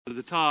at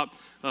the top,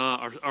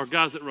 our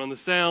guys that run the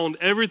sound,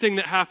 everything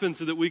that happens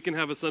so that we can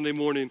have a Sunday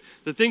morning,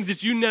 the things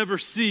that you never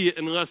see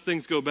unless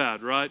things go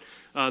bad, right?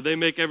 They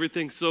make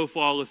everything so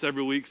flawless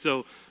every week.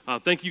 So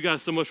thank you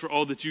guys so much for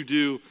all that you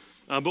do.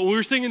 But when we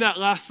were singing that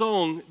last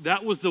song,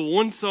 that was the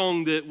one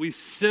song that we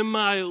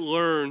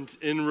semi-learned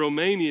in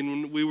Romanian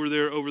when we were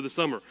there over the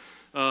summer.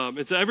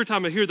 And so every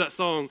time I hear that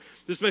song,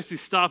 this makes me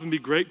stop and be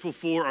grateful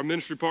for our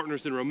ministry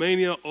partners in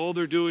Romania, all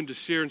they're doing to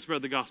share and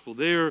spread the gospel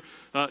there.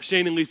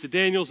 Shane and Lisa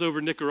Daniels over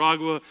in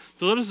Nicaragua.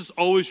 So let us just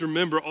always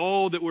remember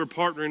all that we're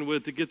partnering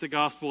with to get the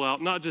gospel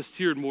out, not just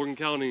here in Morgan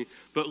County,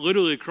 but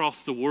literally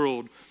across the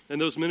world. And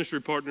those ministry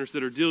partners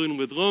that are dealing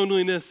with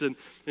loneliness and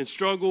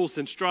struggles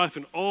and strife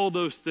and all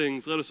those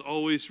things, let us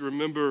always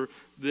remember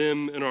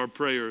them in our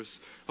prayers.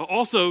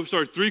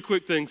 Three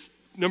quick things.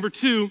 Number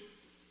two,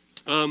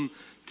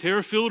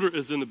 Tara Fielder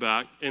is in the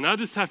back, and I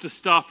just have to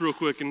stop real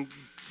quick and,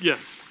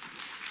 yes.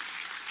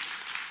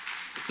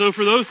 So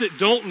for those that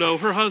don't know,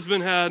 her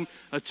husband had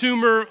a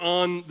tumor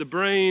on the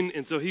brain,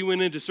 and so he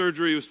went into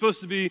surgery. It was supposed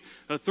to be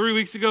 3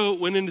 weeks ago,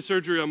 went into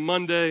surgery on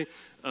Monday,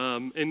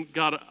 and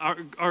God,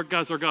 our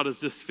God is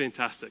just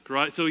fantastic,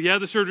 right? So he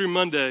had the surgery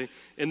Monday,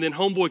 and then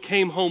homeboy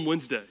came home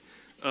Wednesday.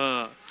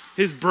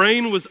 His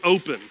brain was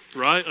open,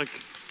 right?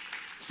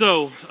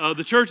 So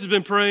the church has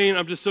been praying.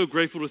 I'm just so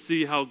grateful to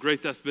see how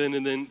great that's been.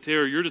 And then,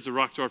 Tara, you're just a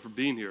rock star for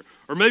being here.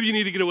 Or maybe you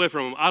need to get away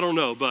from him. I don't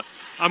know, but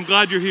I'm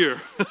glad you're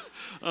here.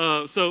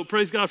 So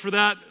praise God for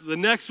that. The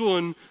next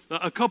one,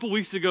 a couple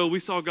weeks ago, we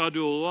saw God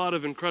do a lot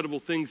of incredible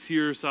things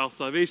here, saw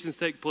salvations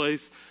take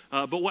place.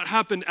 But what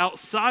happened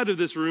outside of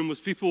this room was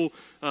people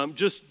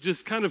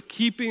just kind of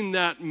keeping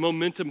that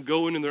momentum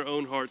going in their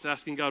own hearts,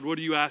 asking God, what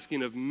are you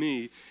asking of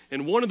me?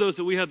 And one of those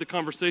that we had the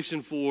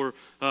conversation for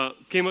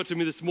came up to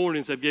me this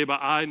morning and said, Gabe,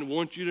 I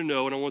want you to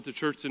know, and I want the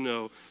church to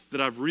know, that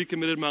I've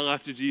recommitted my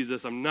life to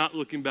Jesus. I'm not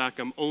looking back.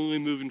 I'm only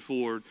moving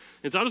forward.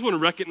 And so I just want to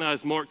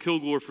recognize Mark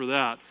Kilgore for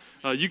that.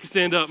 You can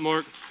stand up,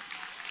 Mark.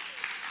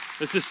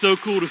 It's just so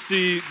cool to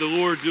see the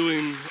Lord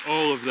doing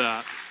all of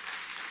that.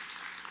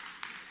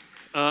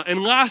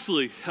 And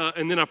lastly,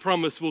 and then I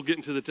promise we'll get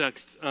into the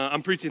text,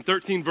 I'm preaching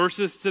 13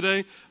 verses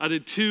today. I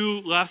did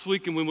 2 last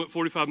week and we went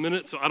 45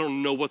 minutes, so I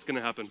don't know what's going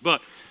to happen.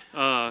 But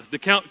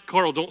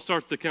Carl, don't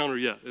start the counter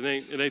yet. It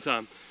ain't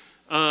time.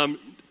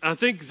 I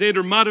think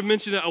Xander might have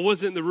mentioned it. I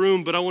wasn't in the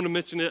room, but I want to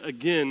mention it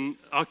again.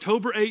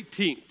 October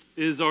 18th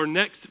is our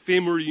next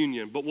family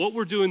reunion. But what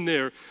we're doing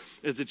there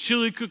is a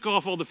chili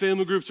cook-off. All the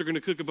family groups are going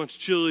to cook a bunch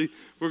of chili.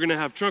 We're going to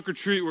have trunk or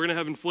treat. We're going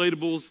to have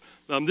inflatables.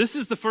 This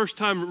is the first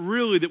time,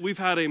 really, that we've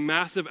had a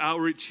massive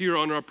outreach here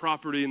on our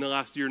property in the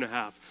last year and a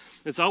half.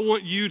 And so I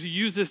want you to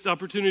use this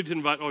opportunity to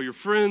invite all your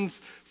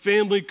friends,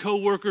 family,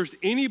 coworkers,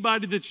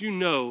 anybody that you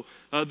know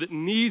that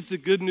needs the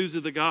good news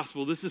of the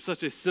gospel. This is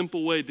such a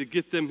simple way to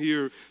get them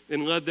here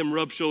and let them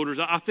rub shoulders.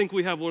 I think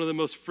we have one of the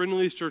most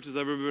friendliest churches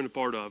I've ever been a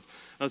part of.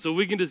 So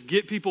we can just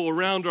get people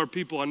around our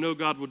people. I know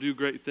God will do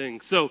great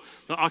things. So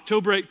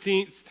October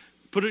 18th,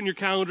 put it in your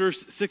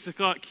calendars, 6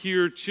 o'clock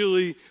here,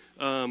 chili,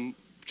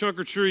 trunk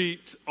or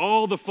treat,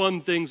 all the fun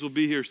things will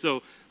be here.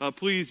 So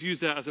please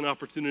use that as an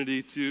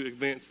opportunity to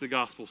advance the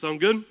gospel.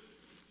 Sound good?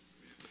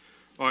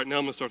 All right, now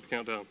I'm going to start the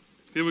countdown.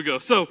 Here we go.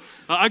 So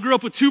I grew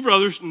up with 2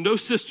 brothers, no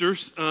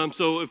sisters.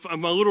 So if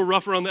I'm a little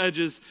rough around the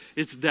edges,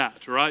 it's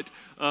that, right?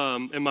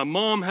 And my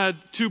mom had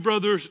 2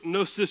 brothers,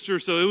 no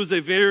sisters. So it was a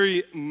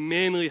very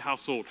manly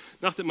household.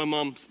 Not that my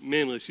mom's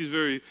manly. She's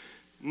very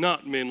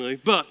not manly.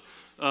 But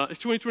it's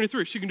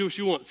 2023. She can do what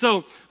she wants.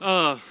 So,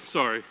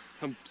 sorry.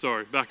 I'm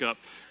sorry. Back up.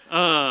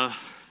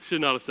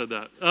 Should not have said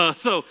that.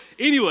 So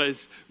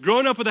anyways,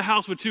 growing up with a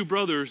house with 2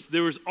 brothers,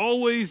 there was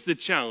always the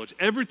challenge.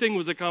 Everything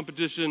was a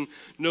competition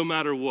no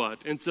matter what.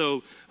 And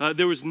so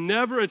there was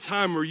never a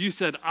time where you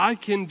said, I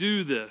can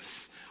do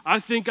this.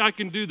 I think I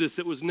can do this.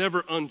 It was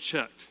never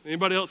unchecked.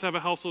 Anybody else have a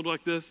household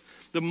like this?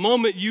 The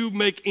moment you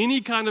make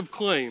any kind of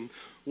claim,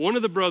 one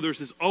of the brothers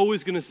is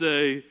always going to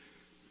say,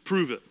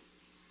 prove it.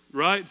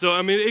 Right? So,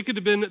 I mean, it could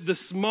have been the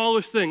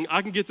smallest thing.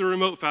 I can get the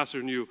remote faster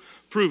than you.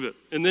 Prove it.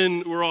 And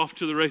then we're off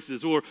to the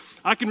races. Or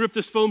I can rip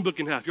this phone book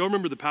in half. Y'all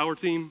remember the Power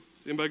Team?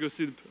 Anybody go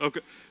see the, okay.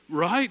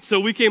 Right?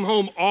 So we came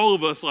home, all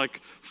of us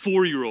like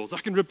 4-year-olds. I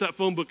can rip that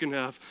phone book in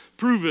half.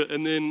 Prove it.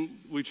 And then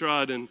we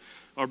tried and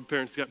our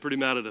parents got pretty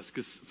mad at us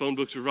because phone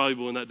books were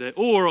valuable in that day.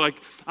 Or like,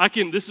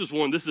 this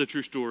is a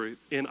true story,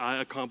 and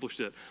I accomplished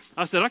it.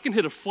 I said, I can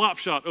hit a flop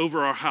shot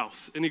over our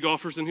house. Any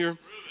golfers in here?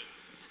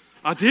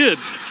 I did.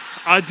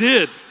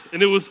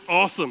 And it was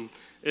awesome.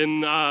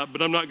 And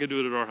but I'm not going to do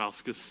it at our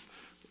house because,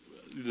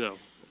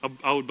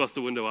 I would bust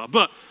the window out.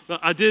 But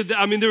I did.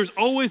 I mean, there's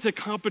always a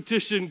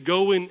competition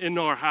going in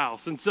our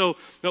house. And so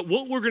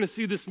what we're going to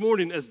see this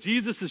morning as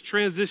Jesus is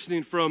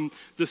transitioning from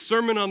the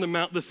Sermon on the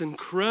Mount, this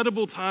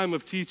incredible time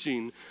of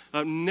teaching,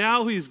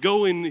 now he's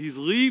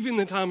leaving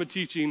the time of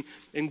teaching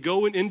and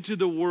going into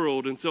the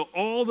world. And so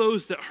all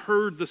those that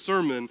heard the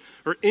sermon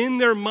are in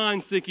their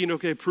minds thinking,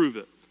 okay, prove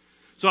it.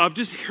 So I've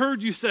just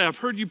heard you say, I've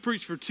heard you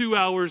preach for 2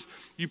 hours.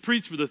 You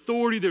preached with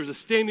authority. There was a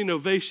standing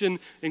ovation.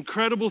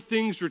 Incredible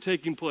things were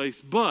taking place.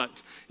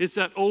 But it's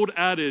that old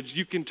adage,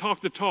 you can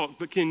talk the talk,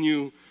 but can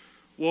you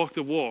walk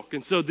the walk?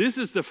 And so this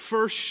is the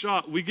first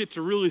shot we get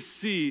to really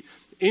see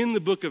in the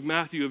book of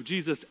Matthew of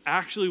Jesus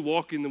actually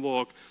walking the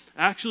walk,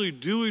 actually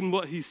doing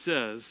what he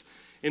says.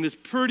 And it's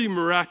pretty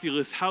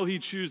miraculous how he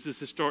chooses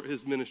to start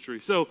his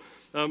ministry. So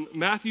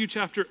Matthew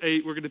chapter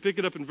 8, we're going to pick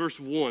it up in verse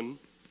 1.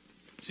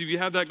 So if you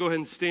have that, go ahead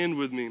and stand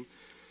with me.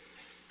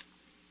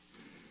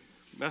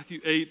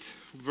 Matthew 8,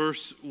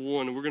 verse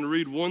 1. And we're going to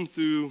read 1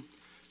 through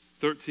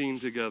 13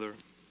 together.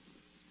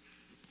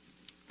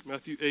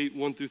 Matthew 8,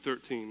 1 through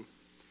 13.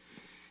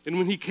 And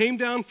when he came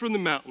down from the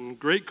mountain,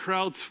 great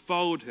crowds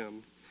followed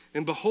him.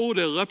 And behold,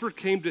 a leper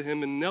came to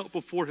him and knelt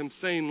before him,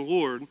 saying,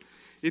 Lord,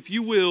 if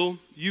you will,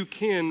 you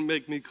can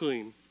make me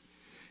clean.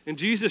 And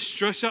Jesus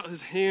stretched out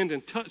his hand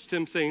and touched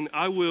him, saying,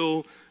 I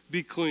will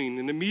be clean.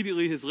 And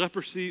immediately his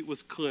leprosy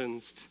was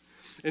cleansed.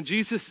 And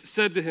Jesus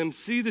said to him,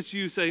 see that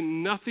you say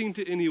nothing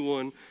to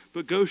anyone,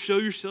 but go show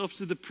yourselves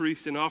to the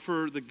priest and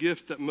offer the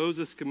gift that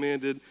Moses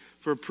commanded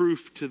for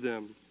proof to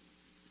them.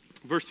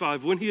 Verse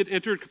 5, when he had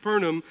entered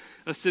Capernaum,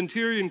 a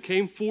centurion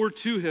came forward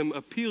to him,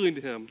 appealing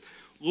to him,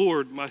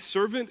 Lord, my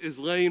servant is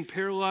laying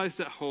paralyzed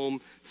at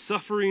home,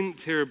 suffering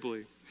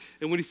terribly.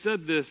 And when he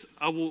said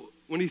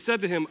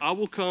to him, I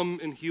will come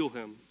and heal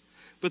him.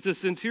 But the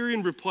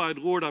centurion replied,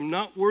 Lord, I'm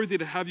not worthy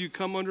to have you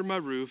come under my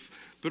roof,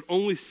 but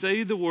only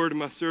say the word and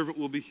my servant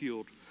will be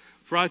healed.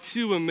 For I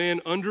too am a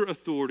man under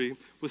authority,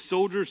 with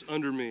soldiers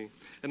under me.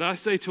 And I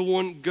say to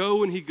one,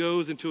 go, and he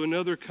goes, and to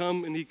another,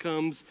 come, and he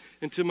comes,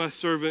 and to my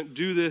servant,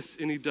 do this,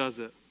 and he does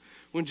it.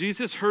 When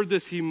Jesus heard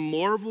this, he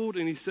marveled,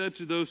 and he said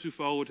to those who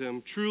followed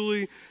him,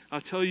 truly, I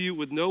tell you,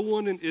 with no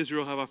one in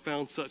Israel have I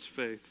found such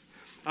faith.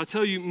 I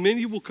tell you,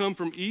 many will come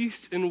from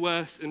east and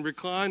west and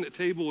recline at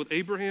table with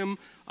Abraham,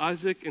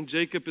 Isaac, and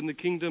Jacob in the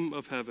kingdom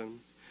of heaven.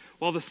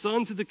 While the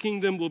sons of the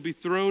kingdom will be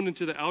thrown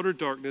into the outer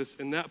darkness,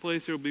 in that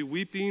place there will be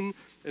weeping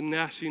and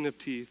gnashing of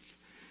teeth.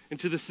 And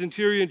to the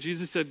centurion,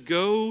 Jesus said,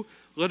 go,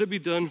 let it be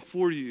done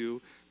for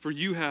you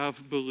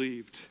have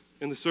believed.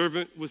 And the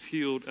servant was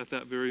healed at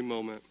that very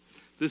moment.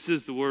 This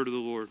is the word of the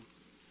Lord.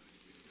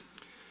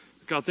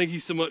 God, thank you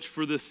so much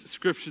for this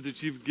scripture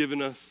that you've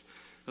given us.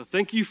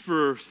 Thank you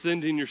for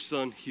sending your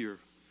son here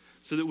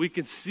so that we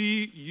can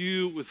see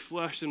you with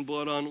flesh and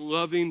blood on,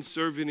 loving,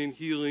 serving, and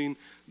healing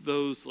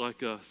those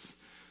like us.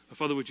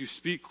 Father, would you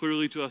speak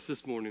clearly to us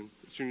this morning?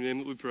 It's in your name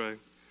that we pray.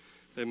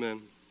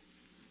 Amen.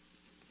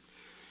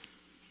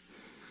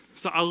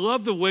 So I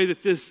love the way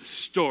that this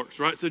starts,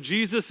 right? So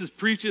Jesus is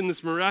preaching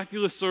this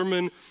miraculous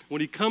sermon.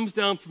 When he comes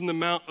down from the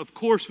mount, of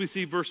course we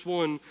see verse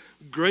 1,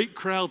 great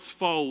crowds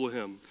follow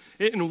him.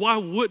 And why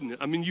wouldn't it?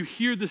 I mean, you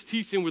hear this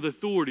teaching with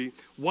authority.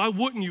 Why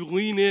wouldn't you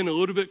lean in a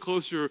little bit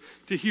closer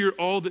to hear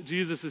all that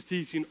Jesus is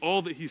teaching,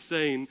 all that he's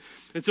saying?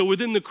 And so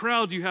within the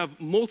crowd, you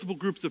have multiple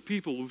groups of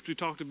people, which we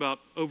talked about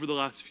over the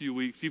last few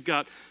weeks. You've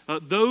got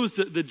those,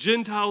 the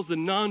Gentiles, the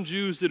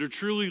non-Jews that are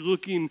truly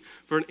looking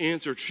for an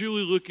answer,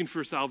 truly looking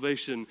for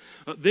salvation.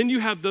 Then you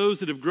have those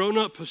that have grown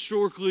up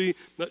historically,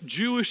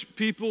 Jewish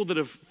people that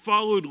have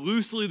followed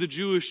loosely the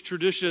Jewish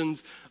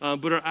traditions,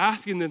 but are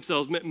asking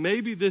themselves,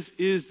 maybe this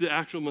is the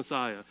actual Messiah.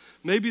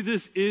 Maybe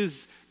this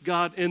is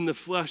God in the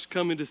flesh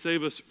coming to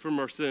save us from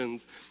our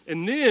sins.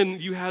 And then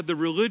you had the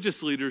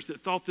religious leaders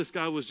that thought this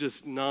guy was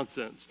just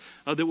nonsense,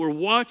 that were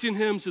watching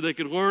him so they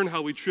could learn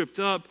how he tripped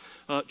up,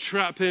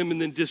 trap him,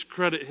 and then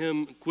discredit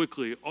him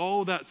quickly.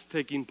 All that's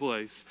taking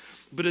place.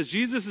 But as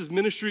Jesus'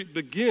 ministry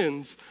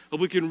begins,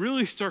 we can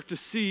really start to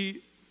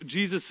see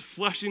Jesus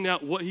fleshing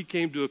out what he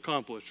came to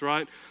accomplish,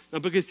 right?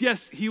 Because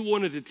yes, he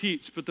wanted to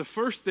teach, but the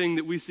first thing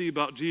that we see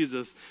about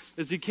Jesus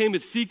is he came to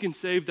seek and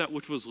save that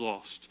which was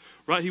lost,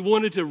 right? He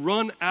wanted to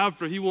run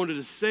after, he wanted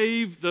to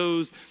save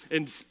those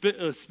and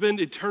spend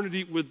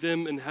eternity with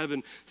them in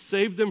heaven,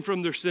 save them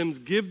from their sins,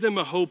 give them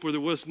a hope where there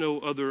was no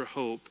other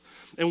hope.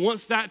 And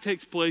once that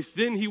takes place,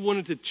 then he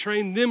wanted to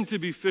train them to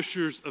be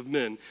fishers of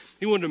men.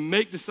 He wanted to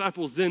make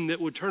disciples then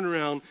that would turn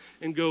around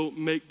and go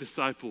make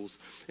disciples.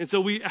 And so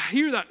we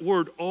hear that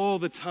word all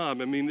the time.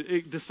 I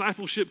mean,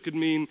 discipleship could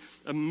mean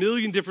a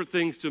million different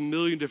things to a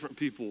million different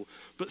people.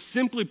 But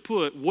simply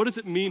put, what does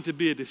it mean to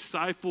be a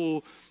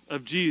disciple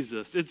of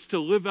Jesus? It's to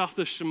live out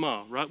the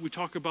Shema, right? We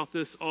talk about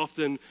this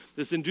often.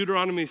 It's in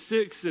Deuteronomy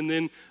 6, and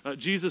then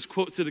Jesus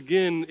quotes it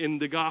again in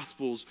the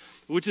Gospels,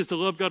 which is to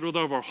love God with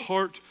all of our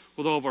heart,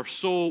 with all of our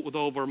soul, with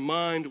all of our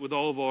mind, with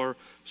all of our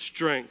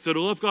strength. So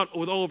to love God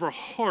with all of our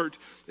heart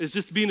is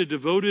just being a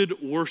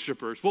devoted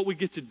worshiper. It's what we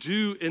get to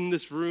do in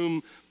this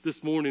room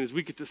this morning is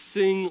we get to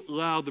sing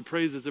loud the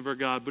praises of our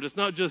God. But it's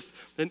not just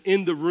an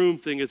in-the-room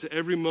thing. It's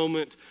every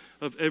moment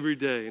of every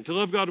day. And to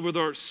love God with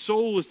our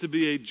soul is to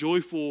be a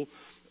joyful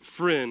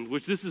friend,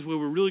 which this is where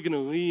we're really going to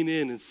lean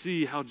in and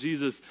see how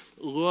Jesus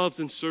loves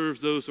and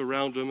serves those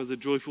around him as a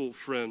joyful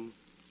friend.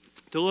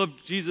 To love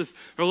Jesus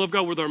or love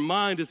God with our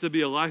mind is to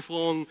be a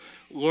lifelong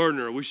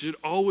learner. We should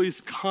always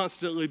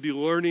constantly be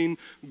learning,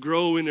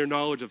 growing in our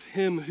knowledge of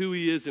him, who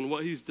he is, and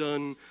what he's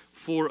done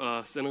for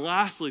us. And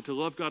lastly, to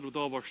love God with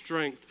all of our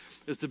strength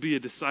is to be a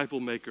disciple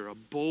maker, a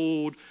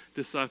bold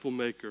disciple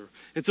maker.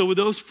 And so with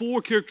those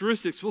four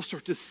characteristics, we'll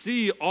start to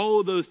see all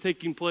of those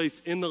taking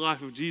place in the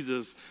life of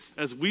Jesus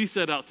as we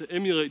set out to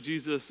emulate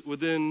Jesus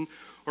within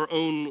our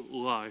own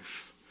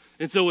life.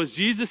 And so as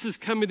Jesus is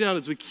coming down,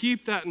 as we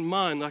keep that in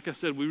mind, like I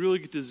said, we really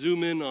get to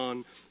zoom in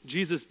on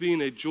Jesus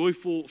being a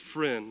joyful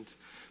friend.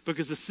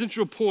 Because the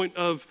central point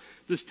of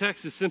this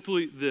text is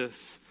simply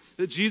this,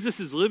 that Jesus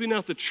is living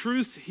out the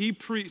truths he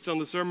preached on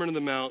the Sermon on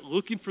the Mount,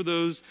 looking for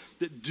those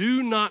that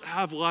do not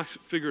have life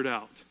figured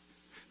out.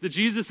 That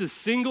Jesus is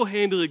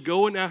single-handedly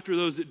going after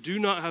those that do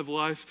not have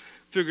life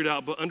figured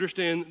out, but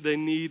understand they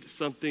need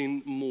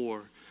something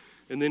more.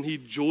 And then he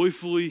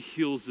joyfully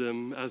heals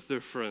them as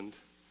their friend.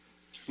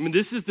 I mean,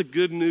 this is the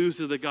good news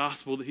of the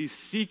gospel, that he's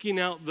seeking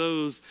out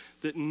those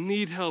that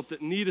need help,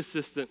 that need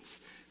assistance,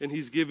 and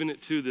he's giving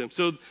it to them.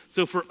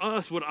 So for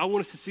us, what I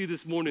want us to see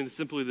this morning is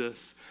simply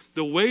this.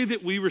 The way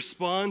that we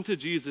respond to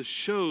Jesus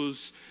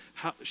shows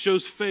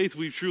faith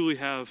we truly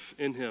have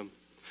in him.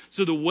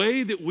 So the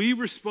way that we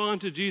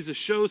respond to Jesus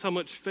shows how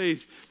much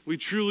faith we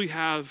truly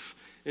have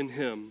in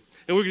him.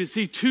 And we're going to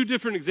see two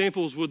different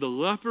examples with the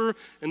leper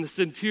and the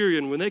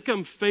centurion. When they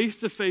come face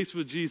to face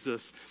with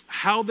Jesus,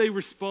 how they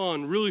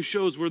respond really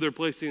shows where they're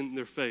placing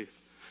their faith.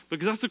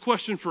 Because that's the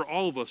question for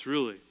all of us,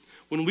 really.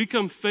 When we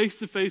come face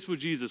to face with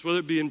Jesus, whether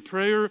it be in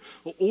prayer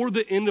or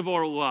the end of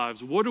our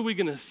lives, what are we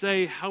going to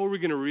say? How are we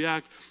going to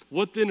react?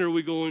 What then are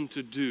we going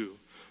to do?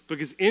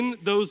 Because in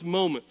those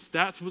moments,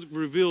 that's what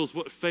reveals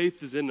what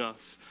faith is in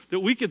us. That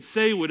we can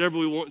say whatever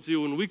we want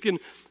to, and we can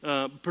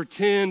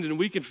pretend, and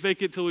we can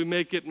fake it till we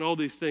make it, and all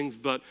these things.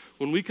 But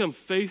when we come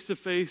face to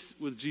face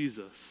with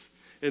Jesus,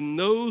 in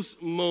those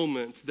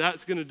moments,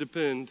 that's going to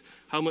depend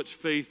how much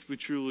faith we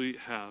truly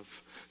have.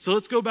 So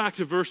let's go back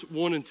to verse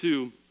 1 and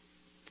 2.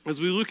 As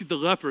we look at the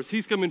lepers,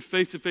 he's coming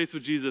face to face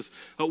with Jesus.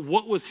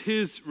 What was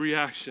his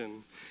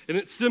reaction? And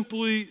it's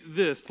simply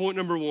this, point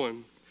number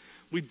 1.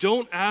 We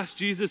don't ask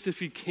Jesus if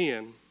he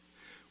can.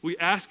 We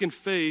ask in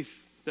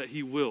faith that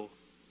he will.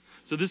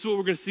 So this is what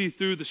we're going to see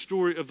through the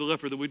story of the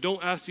leper, that we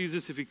don't ask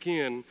Jesus if he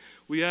can.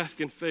 We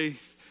ask in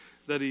faith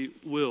that he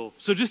will.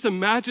 So just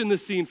imagine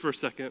this scene for a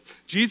second.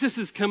 Jesus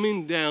is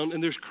coming down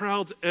and there's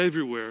crowds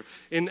everywhere.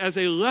 And as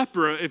a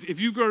leper, if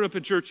you've grown up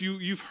in church,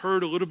 you've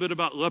heard a little bit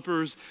about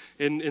lepers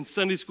in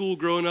Sunday school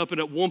growing up, and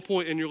at one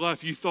point in your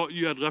life you thought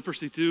you had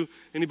leprosy too.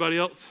 Anybody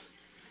else?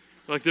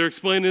 Like they're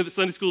explaining it,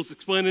 Sunday school's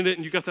explaining it,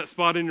 and you got that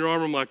spot in your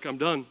arm. I'm like, I'm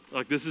done.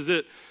 Like this is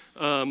it.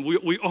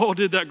 We all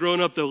did that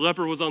growing up. The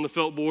leper was on the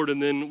felt board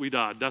and then we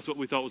died. That's what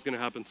we thought was going to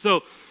happen.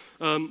 So,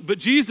 but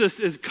Jesus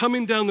is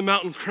coming down the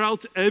mountain,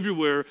 crowds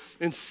everywhere,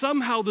 and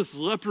somehow this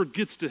leper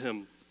gets to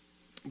him.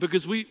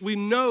 Because we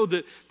know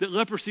that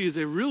leprosy is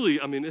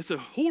it's a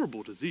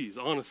horrible disease,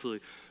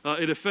 honestly.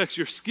 It affects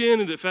your skin,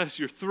 it affects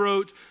your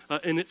throat,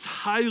 and it's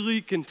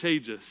highly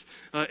contagious.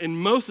 And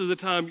most of the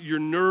time, your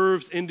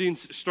nerves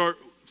endings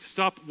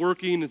stop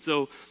working, and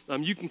so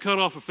you can cut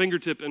off a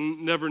fingertip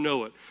and never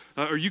know it.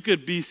 Or you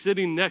could be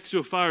sitting next to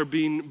a fire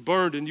being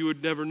burned and you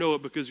would never know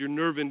it because your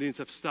nerve endings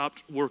have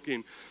stopped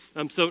working.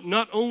 So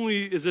not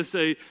only is this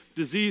a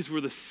disease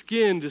where the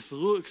skin just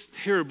looks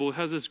terrible, it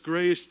has this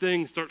grayish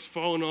thing, starts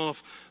falling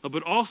off,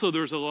 but also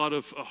there's a lot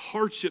of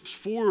hardships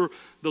for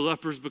the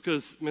lepers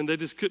because, they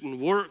just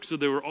couldn't work, so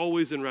they were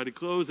always in ratty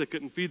clothes, they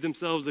couldn't feed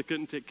themselves, they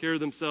couldn't take care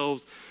of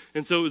themselves,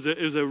 and so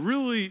it was a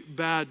really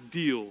bad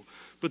deal.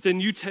 But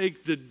then you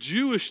take the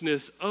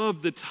Jewishness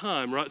of the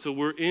time, right? So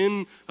we're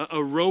in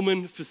a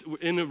Roman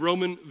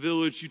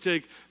village. You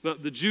take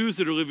the Jews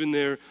that are living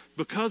there.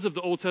 Because of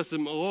the Old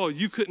Testament law,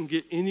 you couldn't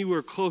get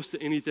anywhere close to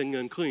anything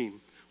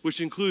unclean, which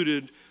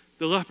included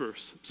the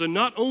lepers. So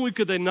not only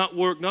could they not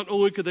work, not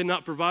only could they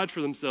not provide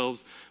for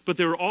themselves, but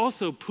they were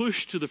also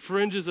pushed to the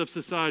fringes of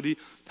society,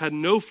 had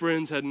no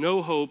friends, had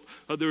no hope.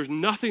 There was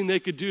nothing they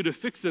could do to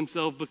fix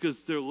themselves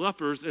because they're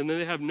lepers, and then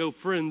they have no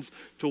friends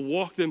to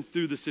walk them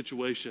through the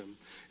situation.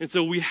 And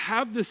so we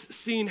have this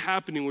scene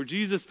happening where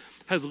Jesus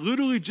has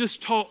literally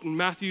just taught in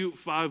Matthew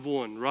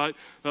 5:1, right?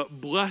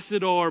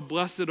 Blessed are,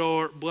 blessed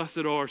are, blessed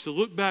are. So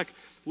look back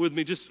with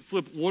me, just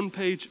flip one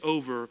page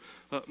over.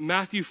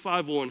 Matthew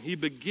 5:1. He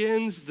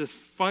begins the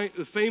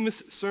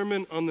famous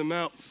Sermon on the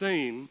Mount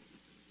saying,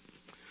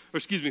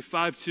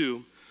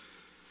 5:2.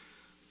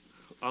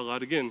 I'll lie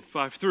again,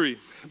 5:3.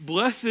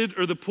 Blessed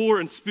are the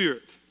poor in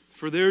spirit,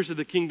 for theirs is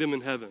the kingdom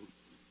in heaven.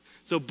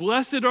 So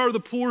blessed are the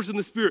poor in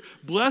the spirit.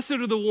 Blessed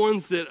are the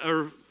ones that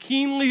are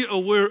keenly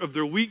aware of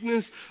their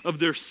weakness, of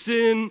their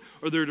sin,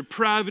 or their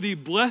depravity.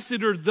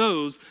 Blessed are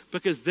those,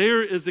 because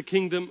there is the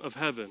kingdom of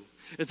heaven.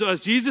 And so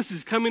as Jesus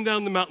is coming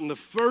down the mountain, the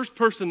first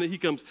person that he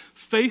comes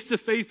face to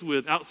face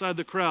with outside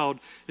the crowd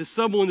is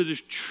someone that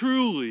is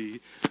truly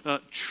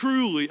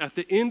at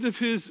the end of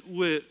his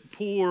wit,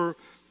 poor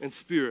in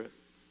spirit.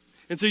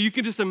 And so you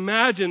can just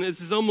imagine,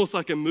 this is almost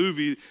like a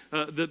movie,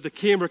 the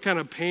camera kind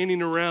of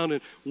panning around,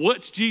 and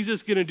what's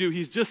Jesus going to do?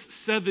 He's just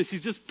said this.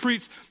 He's just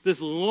preached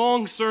this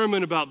long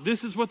sermon about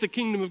this is what the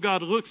kingdom of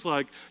God looks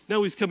like.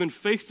 Now he's coming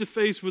face to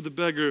face with the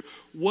beggar.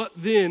 What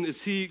then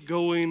is he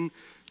going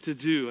to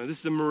do. And this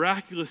is a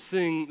miraculous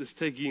thing that's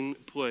taking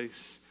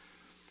place.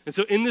 And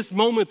so in this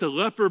moment, the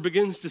leper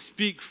begins to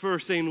speak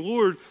first, saying,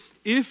 Lord,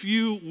 if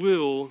you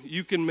will,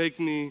 you can make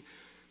me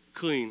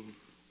clean.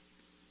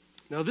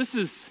 Now this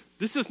is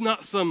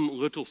not some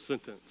little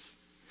sentence.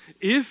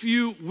 If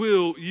you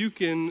will, you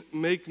can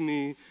make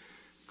me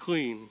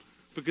clean.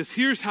 Because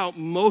here's how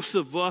most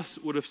of us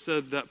would have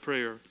said that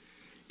prayer.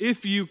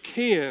 If you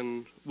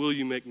can, will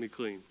you make me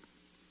clean?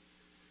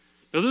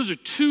 Now those are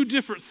two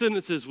different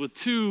sentences with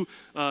two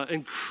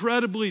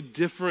incredibly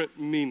different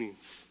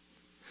meanings.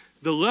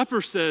 The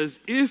leper says,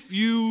 if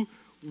you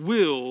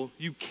will,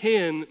 you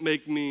can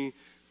make me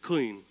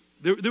clean.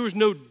 There was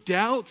no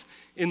doubt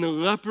in the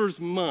leper's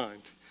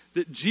mind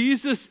that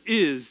Jesus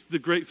is the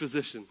great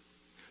physician.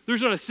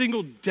 There's not a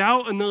single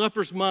doubt in the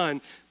leper's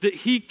mind that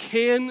he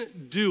can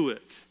do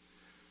it.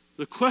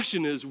 The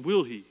question is,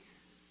 will he?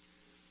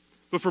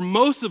 But for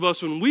most of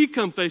us, when we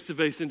come face to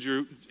face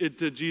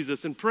to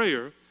Jesus in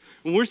prayer,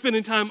 when we're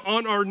spending time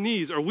on our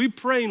knees, are we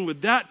praying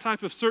with that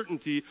type of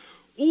certainty,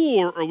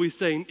 or are we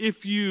saying,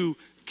 if you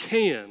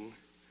can,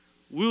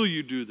 will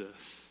you do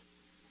this?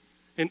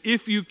 And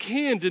if you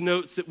can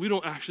denotes that we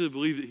don't actually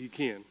believe that he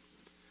can.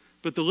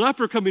 But the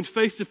leper coming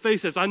face to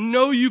face says, I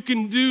know you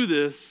can do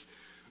this,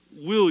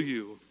 will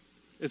you?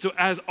 And so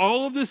as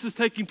all of this is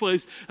taking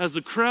place, as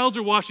the crowds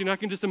are watching, I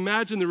can just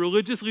imagine the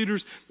religious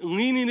leaders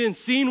leaning in,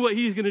 seeing what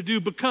he's going to do,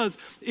 because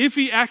if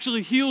he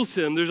actually heals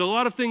him, there's a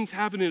lot of things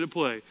happening at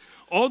play.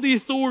 All the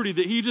authority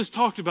that he just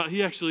talked about,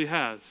 he actually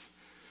has.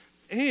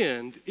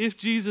 And if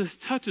Jesus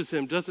touches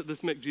him, doesn't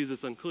this make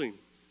Jesus unclean?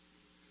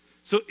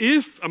 So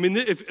if I'm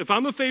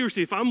a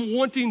Pharisee, if I'm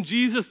wanting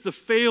Jesus to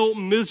fail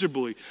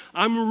miserably,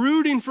 I'm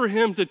rooting for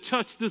him to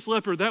touch this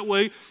leper. That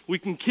way we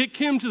can kick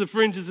him to the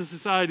fringes of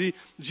society.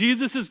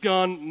 Jesus is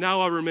gone.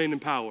 Now I remain in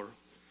power.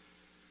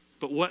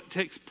 But what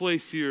takes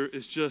place here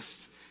is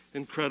just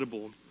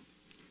incredible.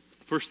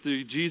 Verse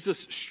 3,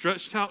 Jesus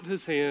stretched out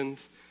his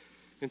hand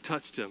and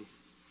touched him.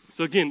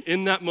 So again,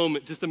 in that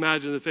moment, just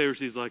imagine the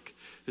Pharisees like,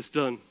 it's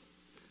done.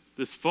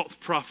 This false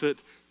prophet,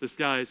 this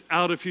guy is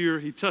out of here.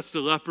 He touched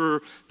a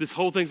leper. This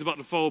whole thing's about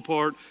to fall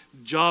apart.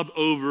 Job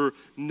over.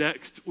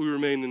 Next, we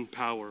remain in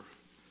power.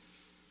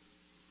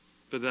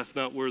 But that's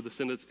not where the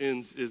sentence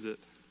ends, is it?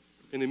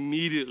 And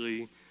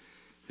immediately,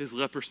 his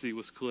leprosy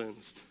was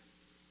cleansed.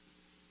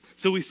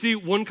 So we see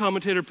one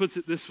commentator puts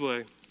it this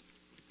way.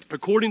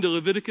 According to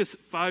Leviticus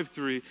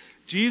 5:3,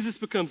 Jesus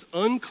becomes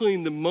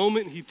unclean the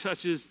moment he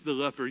touches the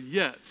leper.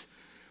 Yet,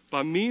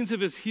 by means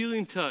of his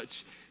healing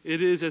touch,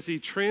 it is as he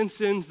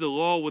transcends the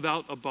law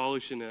without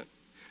abolishing it.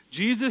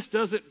 Jesus'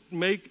 touch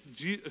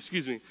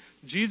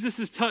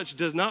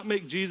does not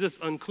make Jesus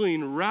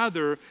unclean.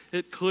 Rather,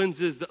 it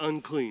cleanses the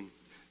unclean.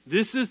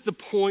 This is the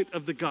point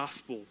of the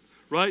gospel,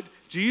 right?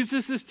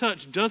 Jesus'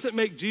 touch doesn't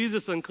make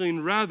Jesus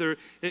unclean. Rather,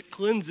 it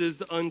cleanses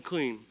the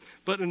unclean.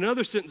 But in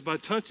another sense, by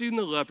touching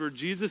the leper,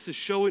 Jesus is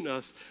showing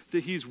us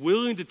that he's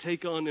willing to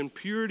take on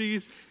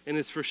impurities and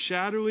is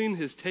foreshadowing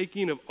his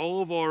taking of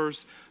all of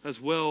ours as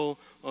well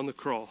on the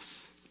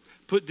cross.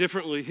 Put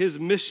differently, his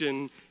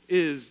mission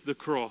is the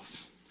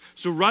cross.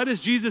 So right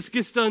as Jesus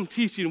gets done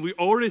teaching, we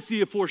already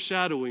see a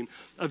foreshadowing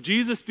of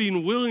Jesus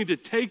being willing to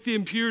take the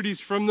impurities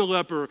from the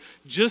leper,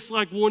 just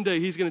like one day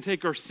he's going to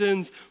take our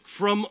sins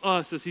from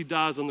us as he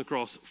dies on the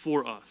cross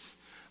for us.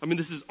 I mean,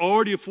 this is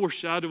already a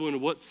foreshadowing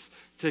of what's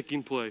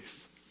taking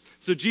place.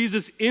 So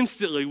Jesus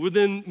instantly,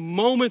 within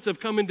moments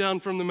of coming down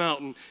from the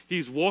mountain,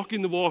 he's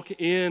walking the walk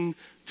and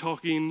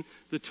talking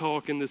the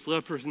talk, and this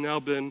leper has now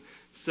been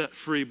set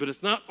free. But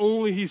it's not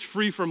only he's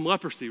free from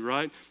leprosy,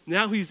 right?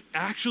 Now he's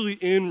actually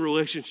in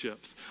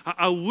relationships.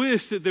 I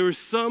wish that there was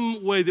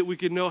some way that we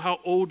could know how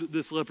old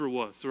this leper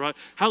was, right?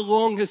 How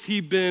long has he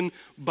been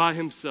by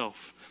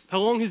himself? How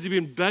long has he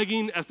been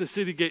begging at the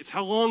city gates?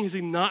 How long has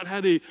he not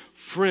had a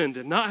friend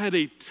and not had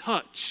a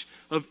touch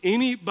of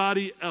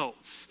anybody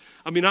else?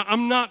 I mean,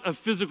 I'm not a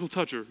physical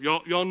toucher.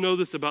 Y'all know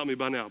this about me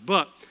by now.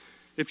 But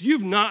if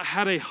you've not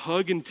had a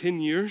hug in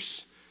 10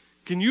 years,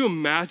 can you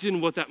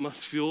imagine what that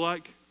must feel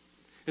like?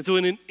 And so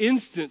in an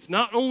instant,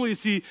 not only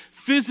is he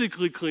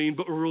physically clean,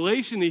 but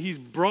relationally he's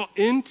brought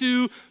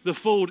into the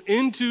fold,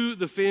 into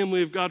the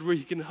family of God where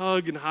he can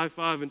hug and high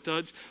five and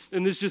touch.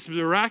 And this just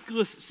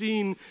miraculous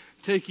scene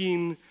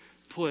taking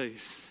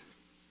place.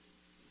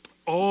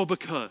 All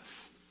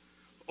because,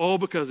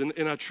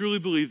 and I truly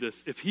believe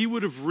this, if he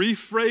would have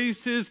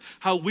rephrased his,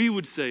 how we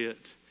would say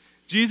it,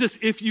 Jesus,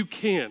 if you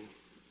can,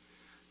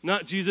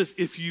 not Jesus,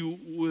 if you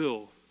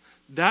will.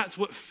 That's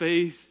what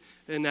faith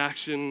and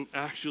action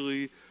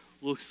actually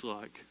looks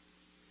like.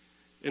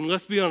 And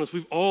let's be honest,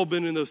 we've all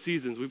been in those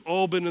seasons. We've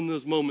all been in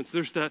those moments.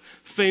 There's that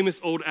famous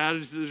old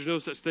adage that there's no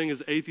such thing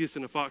as atheists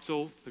in a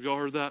foxhole. Have y'all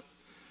heard that?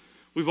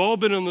 We've all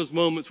been in those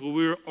moments where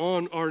we're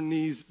on our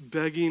knees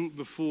begging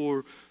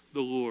before the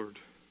Lord.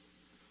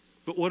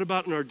 But what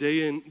about in our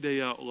day in,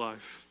 day out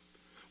life?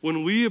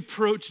 When we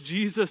approach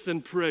Jesus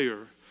in prayer,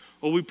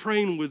 are we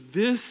praying with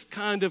this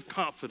kind of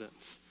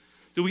confidence?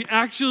 Do we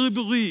actually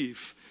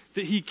believe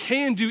that he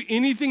can do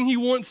anything he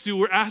wants to?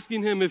 We're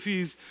asking him if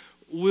he's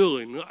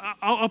willing.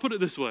 I'll put it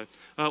this way.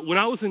 When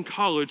I was in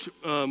college,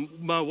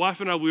 my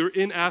wife and I, we were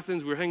in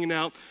Athens. We were hanging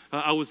out.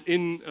 I was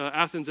in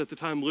Athens at the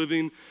time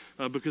living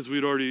because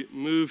we'd already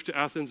moved to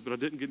Athens, but I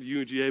didn't get to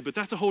UNGA. But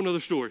that's a whole other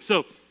story.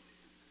 So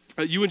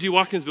UNG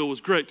Watkinsville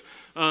was great.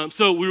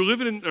 So we were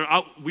living in,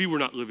 we were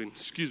not living,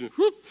 excuse me.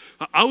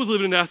 I was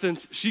living in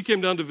Athens. She came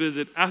down to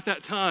visit. At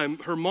that time,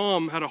 her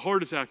mom had a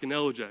heart attack in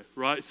LJ,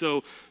 right?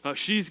 So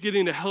she's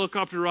getting a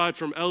helicopter ride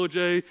from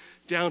LJ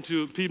down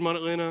to Piedmont,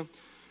 Atlanta,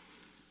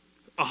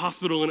 a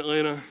hospital in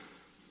Atlanta,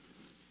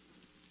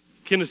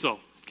 Kennesaw,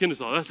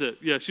 that's it.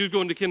 Yeah, she was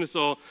going to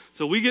Kennesaw.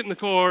 So we get in the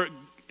car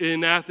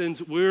in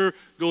Athens. We're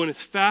going as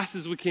fast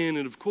as we can.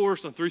 And of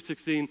course, on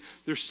 316,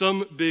 there's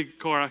some big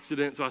car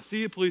accident. So I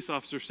see a police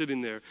officer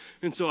sitting there.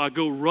 And so I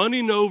go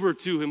running over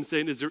to him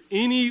saying, is there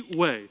any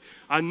way,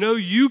 I know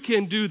you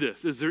can do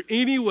this. Is there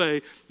any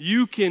way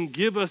you can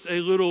give us a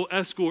little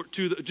escort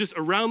to just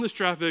around this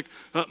traffic?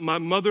 My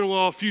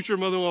mother-in-law, future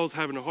mother-in-law is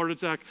having a heart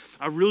attack.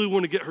 I really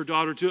want to get her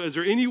daughter to it. Is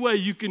there any way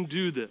you can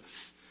do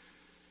this?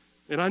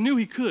 And I knew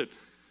he could.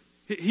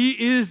 He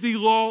is the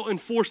law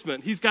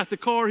enforcement. He's got the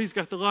car. He's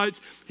got the lights.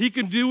 He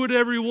can do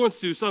whatever he wants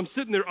to. So I'm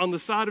sitting there on the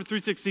side of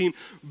 316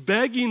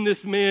 begging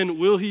this man,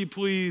 will he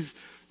please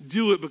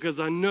do it? Because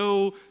I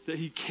know that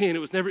he can. It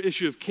was never an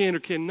issue of can or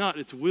cannot.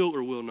 It's will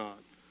or will not.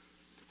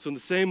 So in the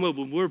same way,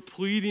 when we're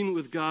pleading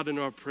with God in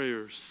our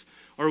prayers,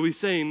 are we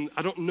saying,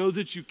 I don't know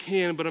that you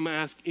can, but I'm going to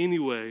ask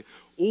anyway?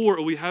 Or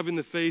are we having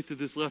the faith of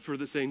this leper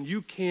that's saying,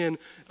 you can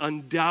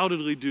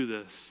undoubtedly do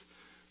this,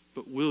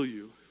 but will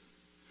you?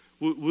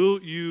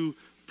 Will you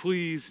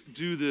please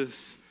do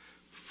this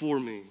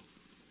for me?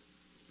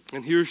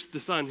 And here's the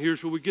sign.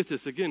 Here's where we get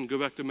this. Again, go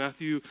back to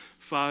Matthew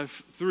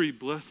 5:3.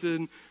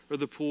 Blessed are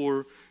the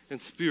poor in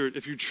spirit.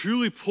 If you're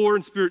truly poor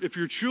in spirit, if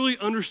you truly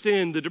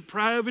understand the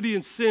depravity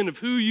and sin of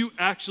who you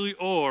actually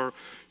are,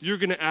 you're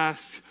going to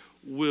ask,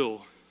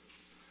 will.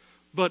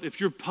 But if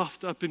you're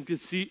puffed up in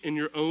conceit and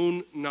your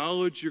own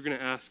knowledge, you're going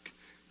to ask,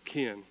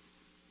 can.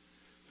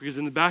 Because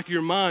in the back of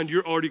your mind,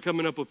 you're already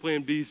coming up with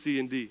plan B, C,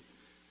 and D.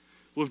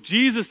 Well, if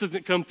Jesus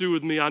doesn't come through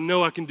with me, I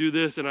know I can do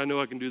this, and I know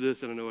I can do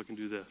this, and I know I can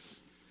do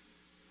this.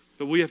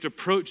 But we have to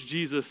approach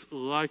Jesus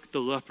like the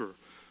leper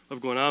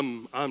of going,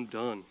 I'm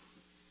done.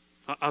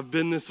 I've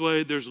been this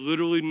way. There's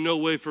literally no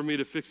way for me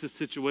to fix this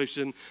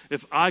situation.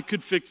 If I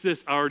could fix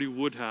this, I already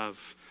would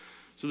have.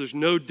 So there's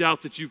no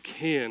doubt that you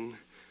can,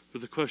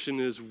 but the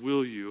question is,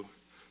 will you?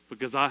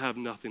 Because I have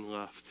nothing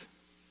left.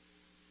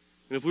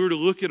 And if we were to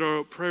look at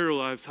our prayer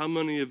lives, how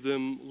many of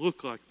them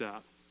look like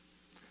that?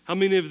 How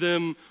many of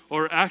them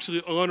are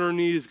actually on our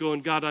knees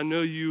going, God, I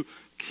know you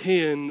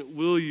can,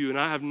 will you? And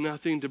I have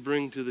nothing to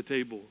bring to the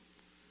table.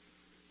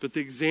 But the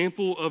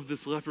example of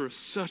this leper is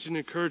such an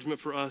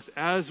encouragement for us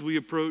as we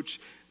approach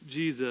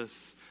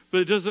Jesus. But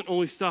it doesn't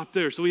only stop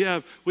there. So we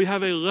have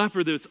a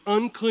leper that's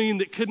unclean,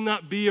 that could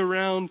not be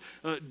around,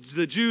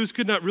 the Jews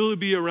could not really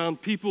be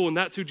around people, and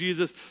that's who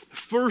Jesus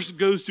first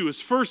goes to.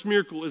 His first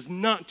miracle is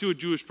not to a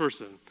Jewish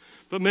person,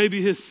 but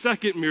maybe his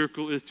second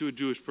miracle is to a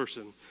Jewish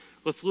person.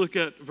 Let's look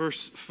at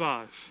verse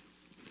 5.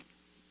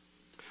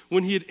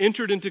 When he had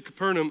entered into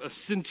Capernaum, a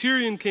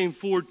centurion came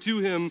forward to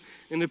him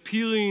and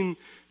appealing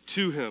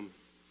to him.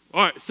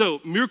 All right,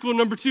 so miracle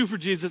number 2 for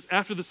Jesus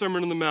after the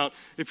Sermon on the Mount,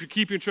 if you're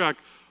keeping track,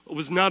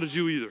 was not a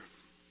Jew either.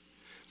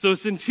 So a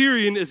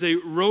centurion is a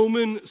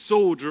Roman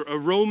soldier, a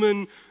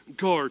Roman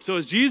guard. So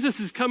as Jesus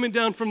is coming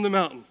down from the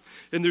mountain,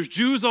 and there's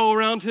Jews all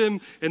around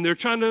him, and they're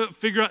trying to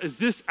figure out, is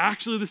this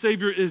actually the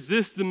Savior? Is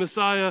this the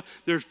Messiah?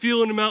 They're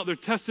feeling him out. They're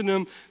testing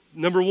him.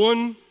 Number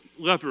 1,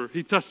 leper.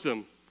 He touched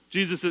him.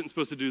 Jesus isn't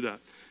supposed to do that.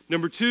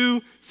 Number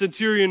 2,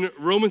 centurion,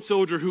 Roman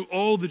soldier who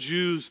all the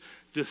Jews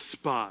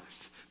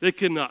despised. They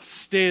could not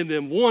stand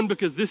them. 1,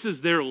 because this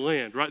is their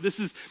land, right? This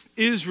is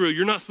Israel.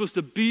 You're not supposed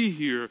to be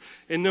here.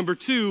 And number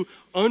 2,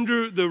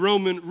 under the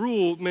Roman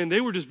rule, man,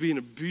 they were just being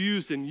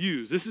abused and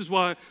used. This is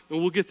why, and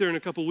we'll get there in a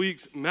couple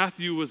weeks,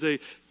 Matthew was a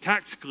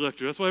tax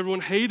collector. That's why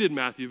everyone hated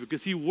Matthew,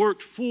 because he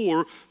worked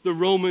for the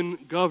Roman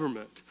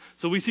government.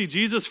 So we see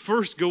Jesus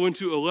first go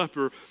into a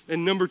leper,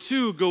 and number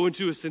 2, go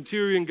into a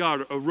centurion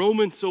guard, a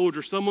Roman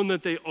soldier, someone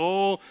that they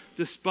all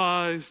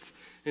despised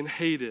and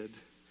hated.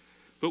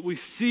 But we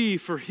see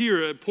for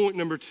here at point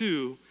number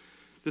 2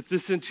 that the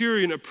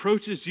centurion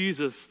approaches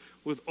Jesus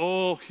with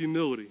all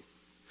humility.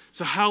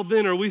 So how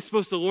then are we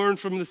supposed to learn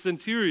from the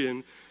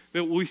centurion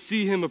that we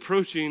see him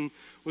approaching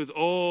with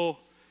all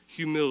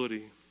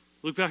humility?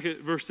 Look back at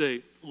verse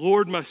 8.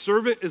 Lord, my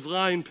servant is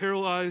lying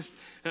paralyzed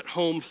at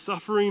home,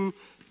 suffering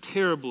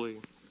terribly.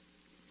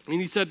 And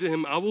he said to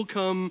him, I will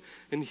come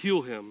and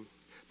heal him.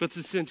 But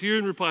the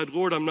centurion replied,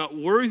 Lord, I'm not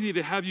worthy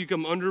to have you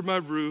come under my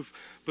roof,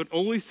 but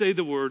only say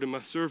the word, and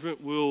my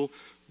servant will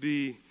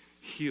be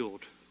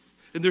healed.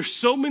 And there's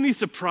so many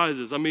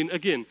surprises. I mean,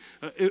 again,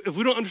 if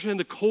we don't understand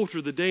the culture,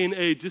 the day and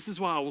age, this is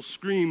why I will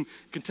scream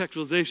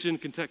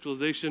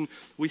contextualization.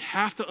 We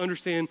have to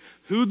understand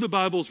who the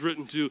Bible's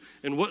written to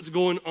and what's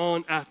going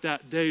on at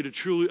that day to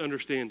truly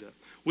understand it.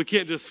 We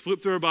can't just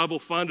flip through our Bible,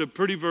 find a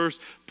pretty verse,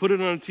 put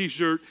it on a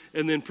t-shirt,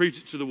 and then preach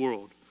it to the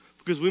world.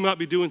 because we might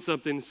be doing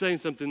something and saying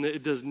something that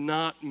it does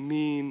not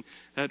mean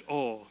at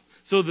all.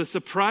 So the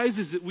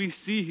surprises that we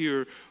see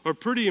here are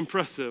pretty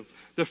impressive.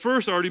 The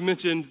first, I already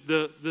mentioned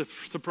the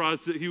surprise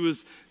that he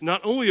was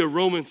not only a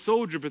Roman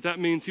soldier, but that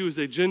means he was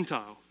a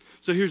Gentile.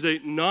 So here's a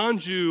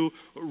non-Jew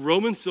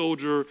Roman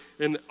soldier,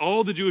 and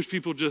all the Jewish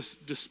people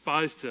just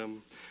despised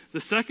him.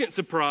 The second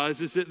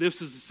surprise is that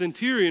this was a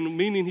centurion,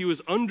 meaning he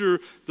was under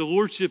the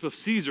lordship of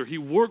Caesar. He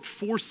worked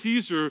for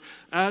Caesar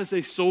as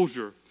a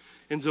soldier.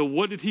 And so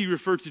what did he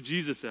refer to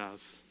Jesus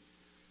as?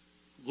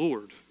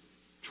 Lord,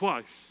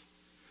 twice.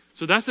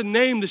 So that's a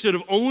name that should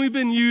have only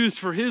been used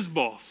for his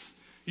boss.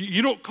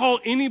 You don't call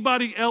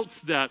anybody else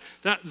that.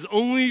 That is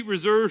only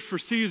reserved for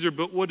Caesar,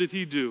 but what did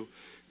he do?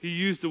 He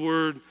used the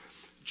word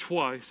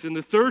twice. And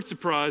the third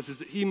surprise is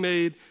that he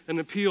made an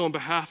appeal on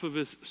behalf of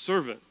his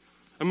servant.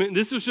 I mean,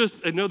 this was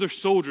just another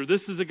soldier.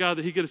 This is a guy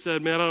that he could have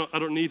said, man, I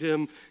don't need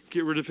him.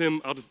 Get rid of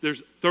him.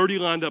 There's 30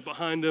 lined up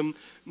behind him.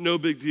 No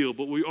big deal.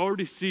 But we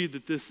already see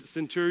that this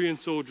centurion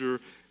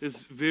soldier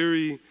is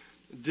very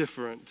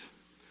different.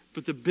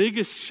 But the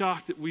biggest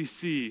shock that we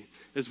see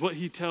is what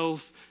he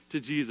tells to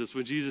Jesus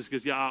when Jesus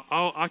goes, yeah,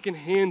 I can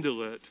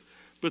handle it.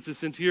 But the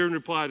centurion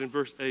replied in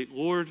verse 8,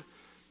 Lord,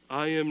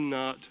 I am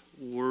not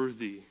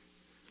worthy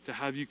to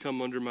have you come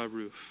under my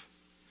roof.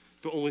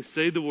 But only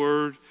say the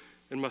word,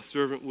 and my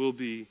servant will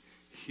be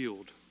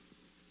healed.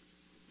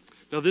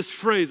 Now this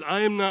phrase, I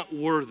am not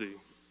worthy,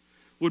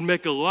 would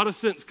make a lot of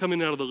sense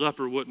coming out of the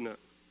leper, wouldn't it?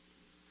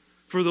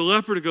 For the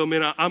leper to go,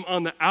 man, I'm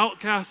on the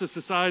outcast of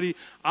society.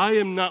 I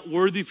am not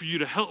worthy for you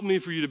to help me,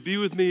 for you to be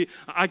with me.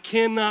 I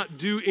cannot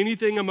do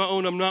anything on my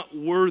own. I'm not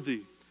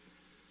worthy.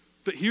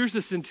 But here's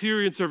the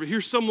centurion servant.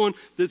 Here's someone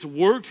that's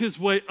worked his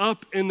way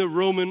up in the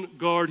Roman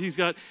guard. He's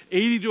got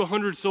 80 to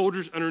 100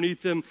 soldiers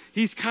underneath him.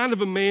 He's kind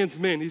of a man's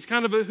man. He's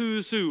kind of a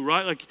who's who,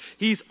 right? Like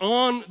he's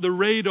on the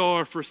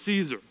radar for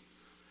Caesar.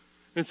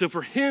 And so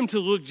for him to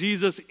look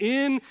Jesus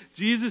in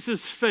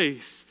Jesus'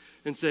 face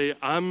and say,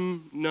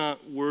 I'm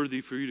not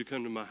worthy for you to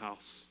come to my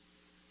house.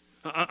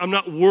 I'm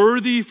not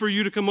worthy for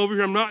you to come over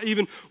here. I'm not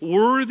even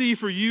worthy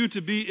for you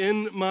to be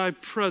in my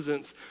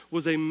presence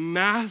was a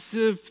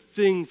massive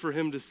thing for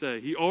him to say.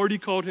 He already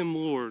called him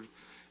Lord.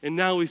 And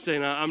now he's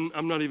saying,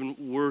 I'm not even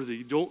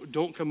worthy.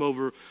 Don't come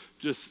over,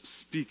 just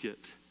speak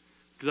it.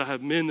 Because I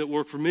have men that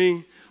work for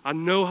me. I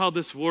know how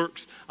this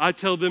works. I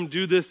tell them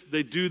do this,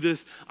 they do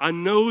this. I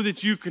know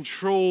that you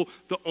control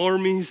the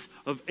armies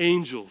of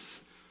angels.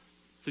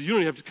 So you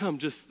don't even have to come,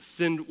 just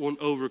send one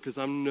over because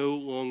I'm no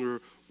longer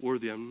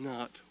worthy. I'm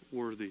not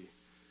worthy.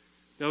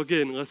 Now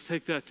again, let's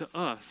take that to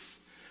us.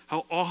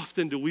 How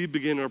often do we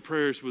begin our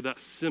prayers with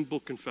that simple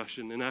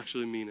confession and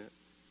actually mean it?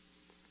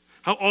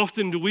 How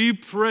often do we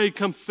pray,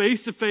 come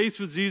face to face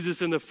with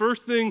Jesus, and the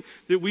first thing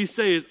that we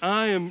say is,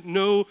 I am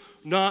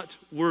not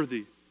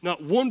worthy.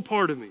 Not one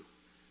part of me.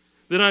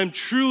 That I am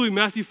truly,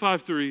 Matthew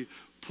 5:3,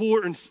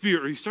 poor in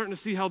spirit. Are you starting to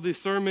see how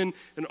this sermon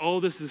and all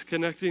this is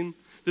connecting?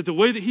 That the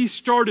way that he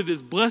started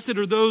is blessed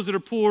are those that are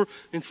poor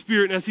in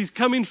spirit. And as he's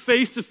coming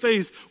face to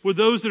face with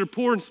those that are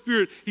poor in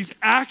spirit, he's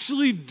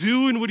actually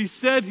doing what he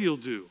said he'll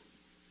do.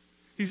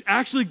 He's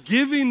actually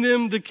giving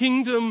them the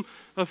kingdom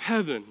of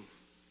heaven.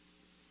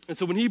 And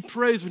so when he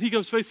prays, when he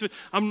comes face to face,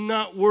 I'm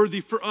not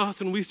worthy. For us,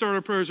 when we start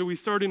our prayers, are we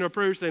starting our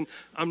prayers saying,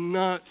 I'm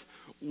not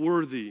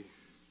worthy?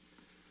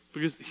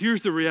 Because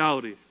here's the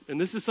reality, and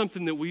this is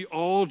something that we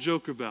all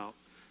joke about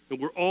and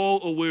we're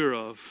all aware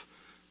of,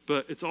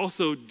 but it's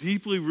also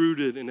deeply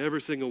rooted in every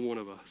single one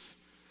of us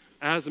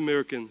as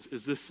Americans,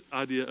 is this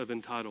idea of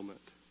entitlement.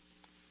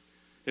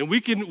 And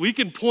we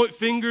can point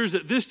fingers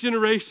at this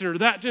generation or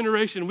that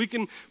generation. We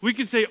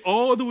can say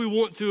all that we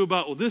want to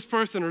about, well, this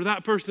person or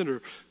that person,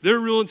 or they're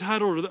real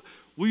entitled, or that.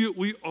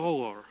 We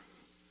all are.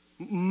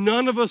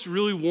 None of us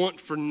really want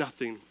for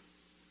nothing.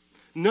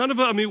 None of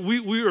us,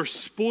 we are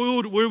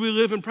spoiled where we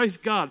live, and praise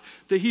God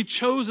that he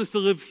chose us to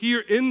live here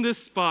in this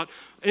spot,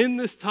 in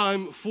this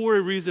time, for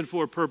a reason,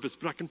 for a purpose.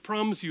 But I can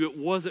promise you it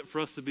wasn't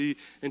for us to be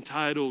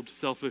entitled,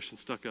 selfish, and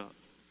stuck up.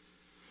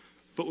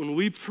 But when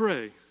we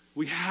pray,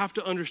 we have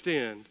to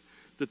understand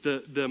that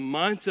the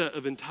mindset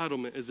of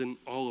entitlement is in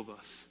all of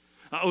us.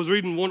 I was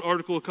reading one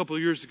article a couple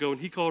of years ago,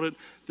 and he called it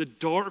the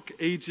dark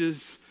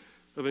ages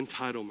of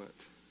entitlement.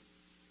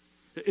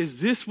 Is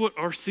this what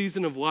our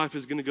season of life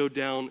is going to go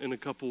down in a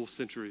couple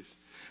centuries?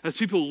 As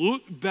people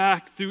look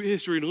back through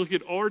history and look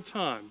at our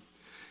time,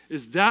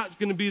 is that's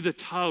going to be the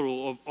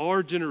title of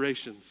our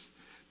generations,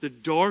 the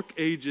dark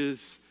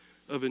ages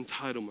of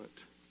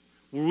entitlement,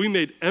 where we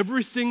made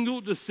every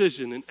single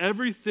decision and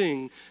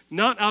everything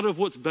not out of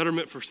what's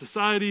betterment for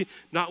society,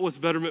 not what's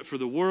betterment for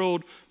the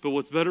world, but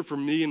what's better for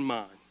me and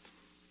mine.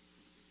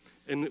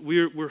 And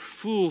we're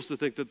fools to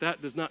think that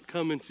that does not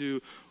come into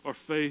our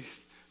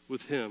faith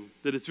with him.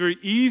 That it's very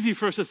easy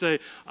for us to say,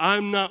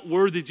 I'm not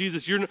worthy,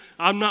 Jesus.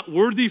 I'm not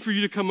worthy for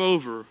you to come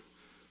over.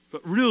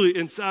 But really,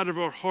 inside of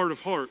our heart of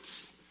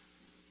hearts,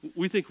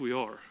 we think we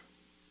are.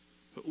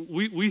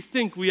 We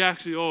think we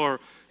actually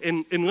are.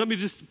 And let me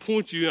just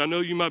point you, I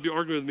know you might be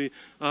arguing with me,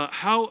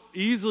 how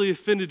easily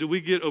offended do we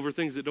get over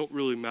things that don't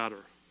really matter?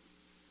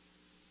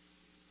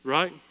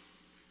 Right?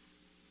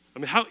 I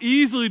mean, how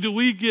easily do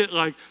we get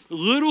like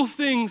little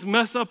things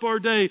mess up our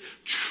day?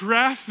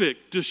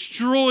 Traffic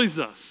destroys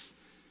us.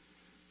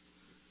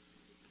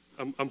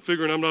 I'm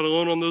figuring I'm not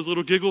alone on those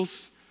little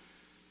giggles.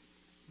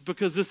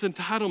 Because this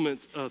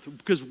entitlement,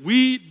 because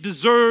we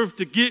deserve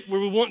to get where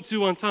we want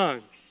to on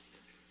time.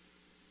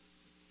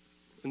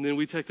 And then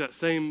we take that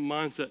same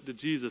mindset to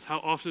Jesus. How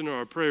often are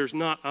our prayers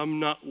not, I'm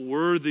not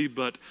worthy,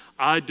 but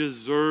I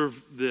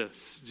deserve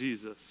this,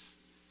 Jesus?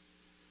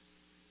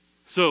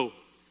 So,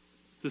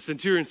 the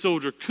centurion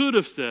soldier could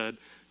have said,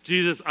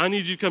 Jesus, I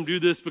need you to come do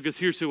this because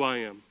here's who I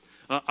am.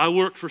 I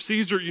work for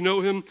Caesar. You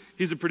know him.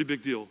 He's a pretty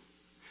big deal.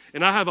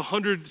 And I have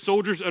 100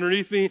 soldiers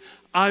underneath me.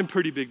 I'm a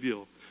pretty big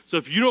deal. So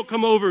if you don't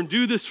come over and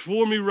do this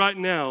for me right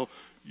now,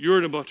 you're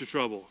in a bunch of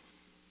trouble.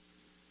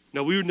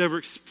 Now, we would never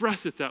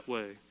express it that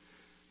way.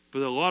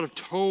 But a lot of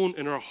tone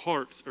in our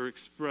hearts are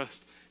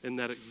expressed in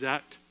that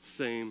exact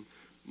same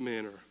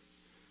manner.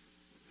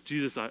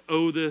 Jesus, I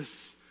owe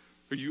this,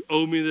 or you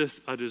owe me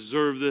this, I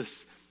deserve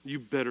this. You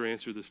better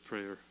answer this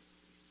prayer.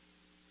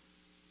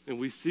 And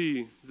we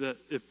see that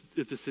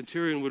if the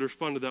centurion would have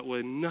responded that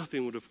way,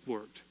 nothing would have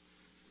worked.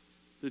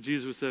 That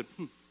Jesus would have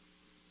said,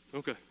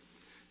 okay.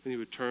 And he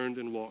would turn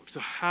and walk. So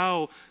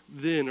how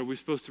then are we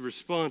supposed to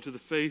respond to the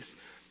face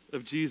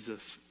of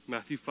Jesus?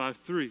 Matthew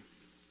 5:3.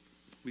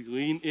 We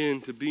lean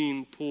into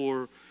being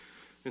poor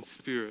in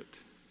spirit.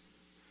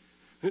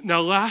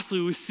 Now lastly,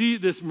 we see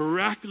this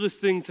miraculous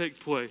thing take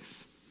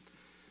place.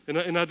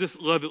 And I just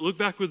love it. Look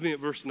back with me at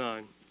verse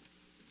 9.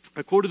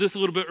 I quoted this a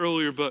little bit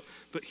earlier, but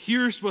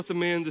here's what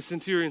the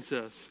centurion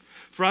says.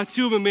 For I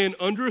too am a man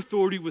under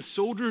authority with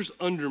soldiers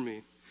under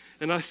me.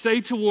 And I say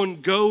to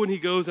one, go, and he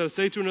goes. And I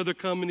say to another,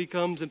 come, and he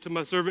comes. And to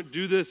my servant,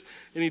 do this,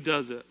 and he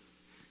does it.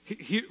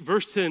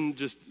 Verse 10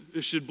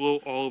 it should blow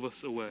all of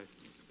us away.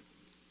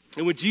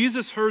 And when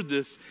Jesus heard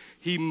this,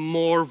 he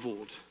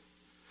marveled.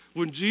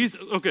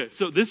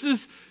 So this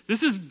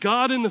is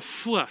God in the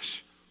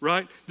flesh,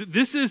 right?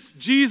 This is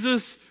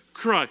Jesus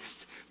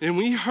Christ. And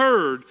when he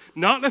heard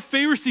not a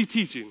Pharisee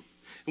teaching,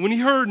 and when he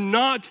heard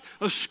not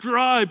a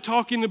scribe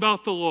talking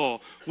about the law,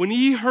 when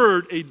he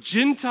heard a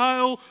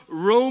Gentile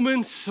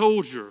Roman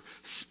soldier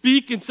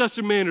speak in such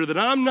a manner that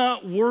I'm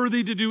not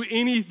worthy to do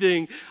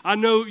anything, I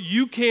know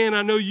you can,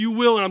 I know you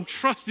will, and I'm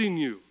trusting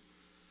you.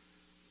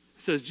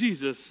 It says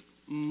Jesus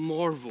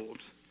marveled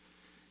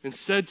and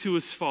said to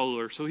his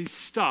follower, so he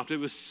stopped. It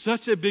was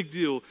such a big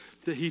deal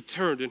that he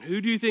turned. And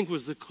who do you think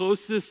was the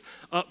closest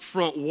up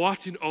front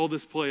watching all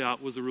this play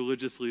out was the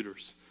religious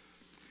leaders.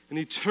 And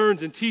he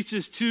turns and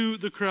teaches to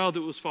the crowd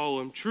that was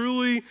following him.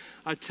 Truly,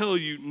 I tell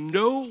you,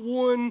 no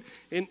one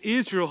in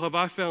Israel have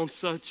I found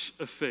such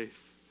a faith.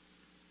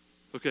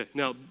 Okay,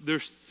 now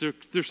there's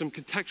some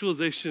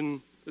contextualization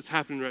that's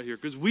happening right here.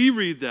 Because we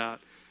read that,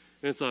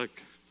 and it's like,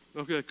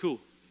 okay, cool.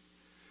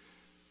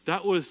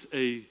 That was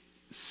a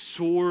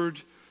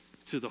sword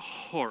to the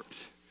heart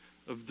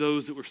of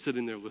those that were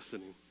sitting there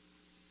listening.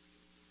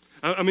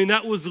 I mean,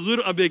 that was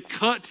a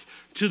cut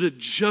to the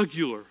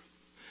jugular.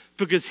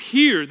 Because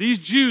here, these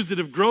Jews that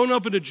have grown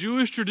up in a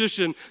Jewish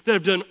tradition, that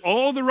have done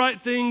all the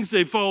right things,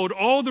 they followed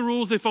all the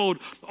rules, they followed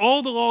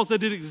all the laws, they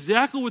did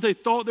exactly what they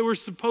thought they were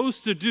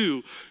supposed to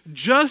do,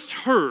 just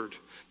heard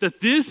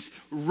that this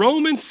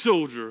Roman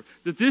soldier,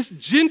 that this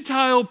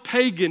Gentile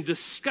pagan,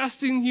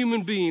 disgusting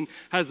human being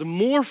has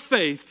more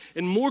faith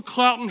and more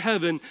clout in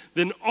heaven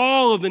than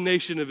all of the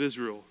nation of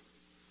Israel.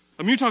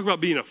 I mean, you're talking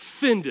about being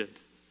offended.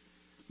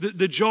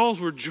 The jaws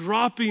were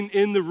dropping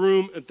in the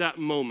room at that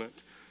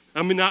moment.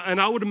 I mean,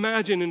 I would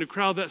imagine in a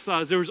crowd that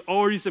size, there was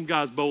already some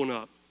guys bowing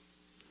up.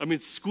 I mean,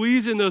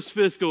 squeezing those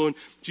fists going,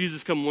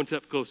 Jesus, come one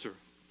step closer.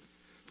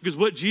 Because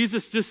what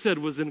Jesus just said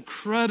was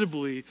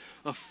incredibly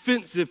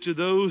offensive to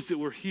those that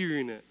were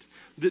hearing it.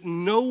 That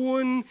no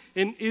one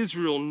in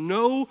Israel,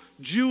 no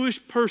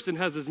Jewish person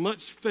has as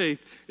much faith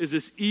as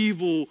this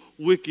evil,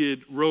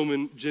 wicked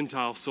Roman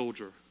Gentile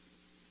soldier.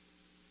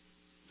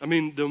 I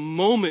mean, the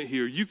moment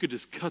here, you could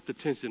just cut the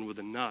tension with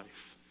a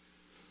knife.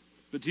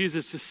 But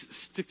Jesus just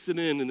sticks it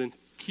in and then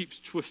keeps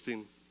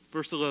twisting.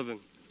 Verse 11.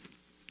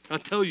 I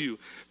tell you,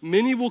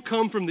 many will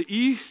come from the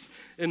east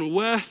and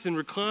west and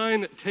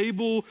recline at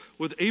table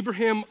with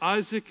Abraham,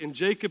 Isaac, and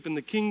Jacob in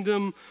the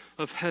kingdom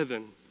of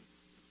heaven,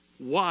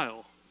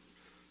 while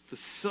the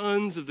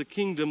sons of the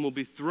kingdom will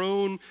be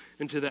thrown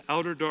into the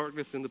outer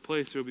darkness, in the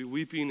place there will be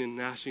weeping and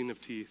gnashing of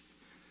teeth.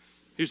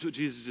 Here's what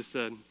Jesus just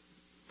said.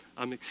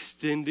 I'm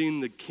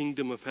extending the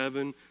kingdom of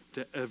heaven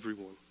to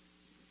everyone.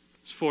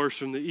 As far as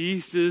from the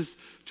east is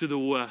to the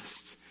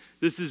west.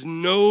 This is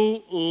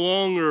no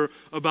longer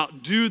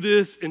about do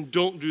this and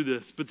don't do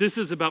this, but this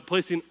is about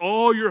placing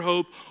all your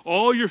hope,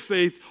 all your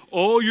faith,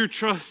 all your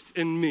trust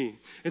in me.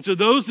 And so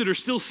those that are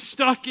still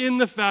stuck in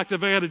the fact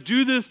of I got to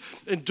do this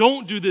and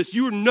don't do this,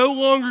 you are no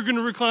longer going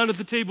to recline at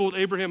the table with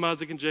Abraham,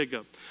 Isaac, and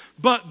Jacob.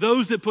 But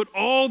those that put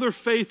all their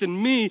faith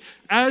in me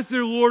as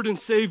their Lord and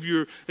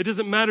Savior, it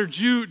doesn't matter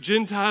Jew,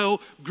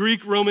 Gentile,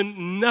 Greek,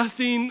 Roman,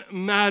 nothing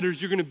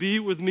matters. You're going to be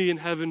with me in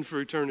heaven for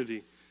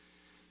eternity.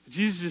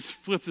 Jesus just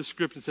flipped the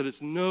script and said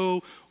it's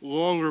no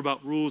longer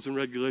about rules and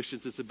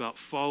regulations. It's about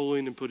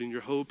following and putting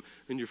your hope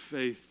and your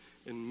faith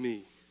in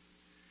me.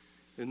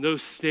 And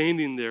those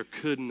standing there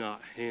could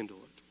not handle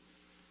it.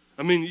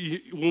 I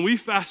mean, when we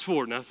fast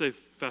forward, and I say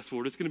fast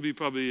forward, it's going to be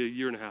probably a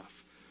year and a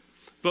half.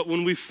 But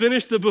when we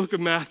finish the book of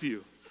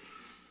Matthew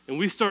and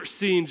we start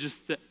seeing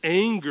just the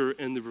anger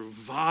and the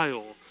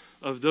revile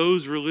of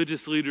those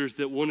religious leaders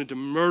that wanted to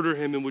murder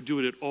him and would do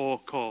it at all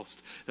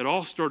cost, it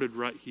all started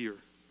right here.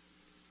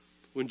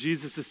 When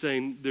Jesus is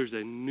saying, there's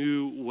a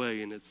new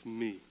way and it's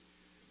me.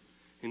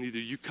 And either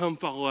you come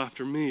follow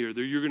after me or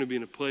you're going to be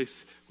in a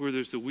place where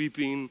there's the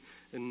weeping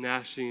and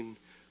gnashing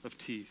of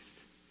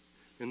teeth.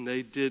 And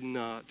they did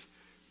not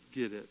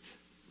get it.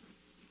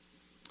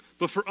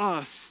 But for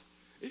us,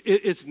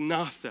 it's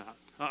not that.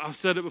 I've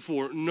said it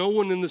before. No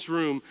one in this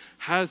room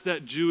has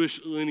that Jewish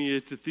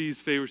lineage that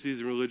these Pharisees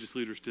and religious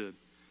leaders did.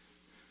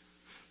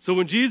 So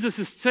when Jesus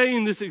is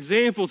saying this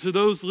example to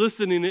those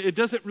listening, it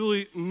doesn't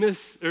really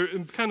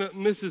it kind of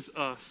misses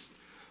us.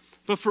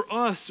 But for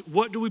us,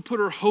 what do we put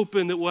our hope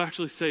in that will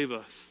actually save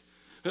us?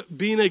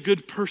 Being a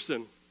good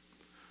person,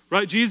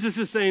 right? Jesus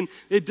is saying,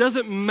 it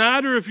doesn't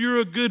matter if you're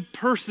a good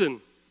person.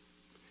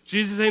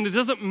 Jesus is saying, it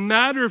doesn't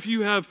matter if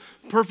you have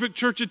perfect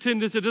church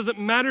attendance. It doesn't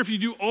matter if you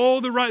do all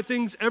the right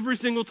things every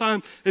single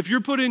time. If you're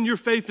putting your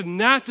faith in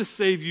that to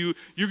save you,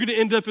 you're going to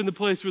end up in the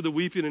place where the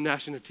weeping and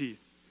gnashing of teeth.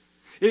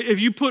 If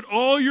you put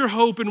all your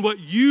hope in what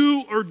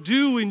you are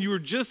doing, you are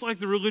just like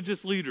the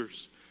religious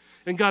leaders.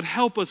 And God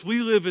help us,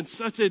 we live in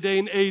such a day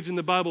and age in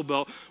the Bible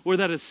Belt where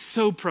that is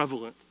so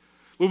prevalent.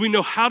 Where we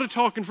know how to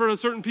talk in front of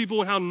certain people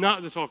and how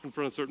not to talk in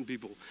front of certain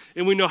people.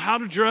 And we know how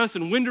to dress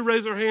and when to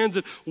raise our hands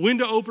and when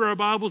to open our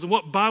Bibles and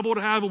what Bible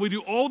to have. And we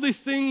do all these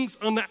things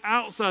on the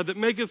outside that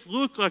make us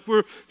look like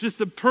we're just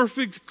the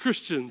perfect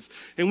Christians.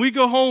 And we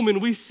go home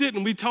and we sit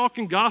and we talk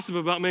and gossip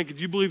about, man,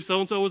 could you believe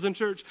so-and-so was in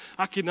church?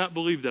 I cannot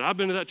believe that. I've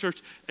been to that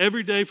church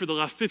every day for the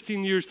last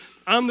 15 years.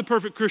 I'm the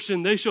perfect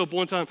Christian. They show up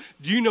one time.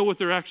 Do you know what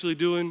they're actually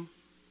doing?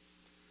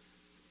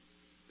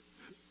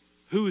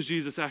 Who is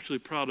Jesus actually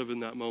proud of in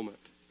that moment?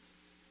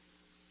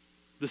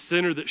 The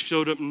sinner that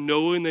showed up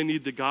knowing they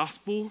need the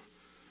gospel,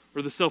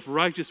 or the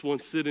self-righteous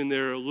one sitting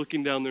there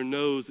looking down their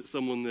nose at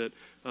someone that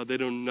they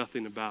know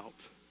nothing about?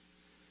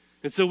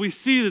 And so we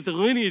see that the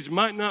lineage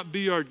might not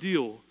be our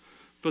deal,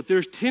 but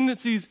there's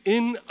tendencies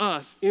in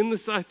us, in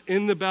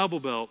the Bible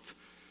Belt,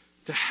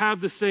 to have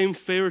the same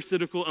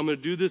pharisaical, I'm going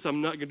to do this, I'm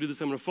not going to do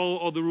this, I'm going to follow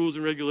all the rules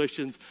and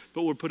regulations,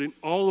 but we're putting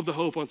all of the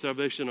hope on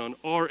salvation on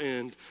our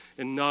end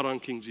and not on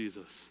King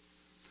Jesus.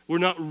 We're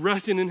not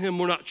resting in him.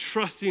 We're not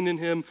trusting in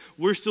him.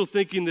 We're still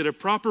thinking that a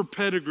proper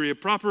pedigree, a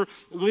proper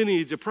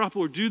lineage, a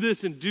proper do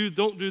this and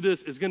don't do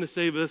this is going to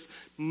save us,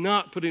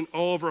 not putting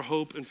all of our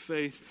hope and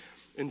faith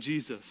in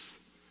Jesus.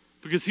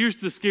 Because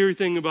here's the scary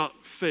thing about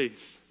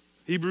faith.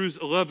 Hebrews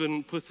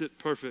 11 puts it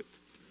perfect.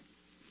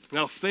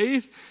 Now,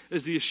 faith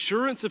is the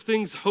assurance of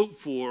things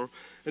hoped for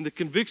and the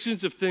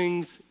convictions of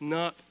things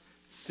not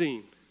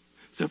seen.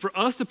 So for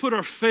us to put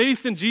our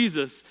faith in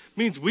Jesus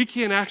means we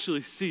can't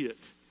actually see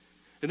it.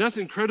 And that's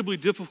incredibly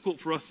difficult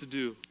for us to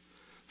do.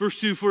 Verse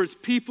 2, for its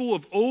people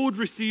of old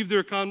received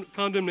their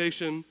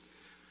condemnation,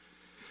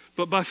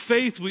 but by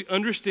faith we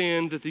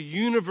understand that the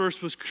universe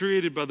was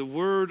created by the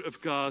word of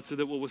God, so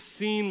that what was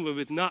seen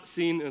was not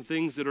seen, and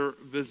things that are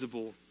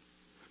visible.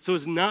 So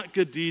it's not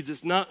good deeds,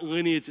 it's not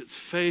lineage, it's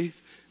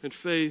faith and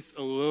faith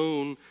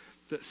alone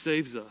that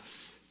saves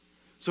us.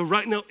 So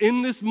right now,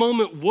 in this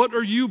moment, what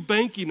are you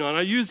banking on?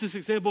 I used this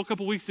example a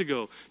couple weeks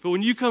ago. But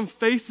when you come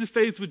face to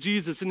face with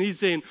Jesus and he's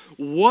saying,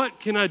 what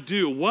can I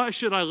do? Why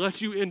should I let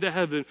you into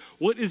heaven?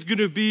 What is going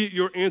to be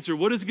your answer?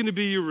 What is going to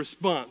be your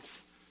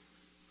response?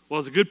 Well, I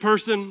was a good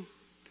person.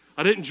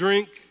 I didn't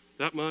drink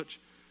that much.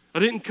 I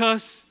didn't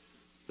cuss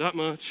that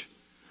much.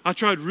 I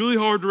tried really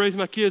hard to raise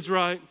my kids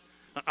right.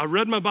 I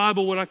read my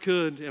Bible when I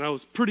could, and I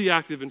was pretty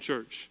active in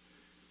church.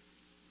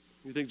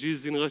 You think Jesus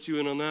is going to let you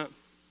in on that?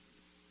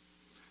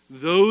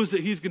 Those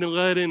that he's going to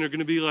let in are going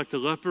to be like the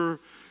leper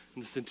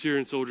and the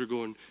centurion soldier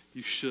going,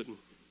 you shouldn't,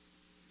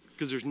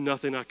 because there's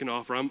nothing I can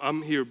offer.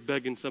 I'm here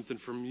begging something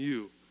from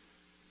you.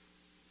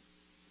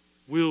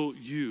 Will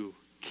you?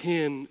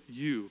 Can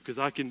you? Because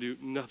I can do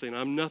nothing.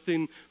 I'm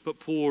nothing but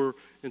poor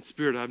in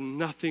spirit. I have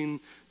nothing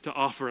to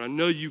offer. I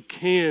know you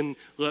can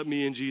let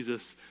me in,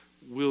 Jesus.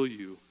 Will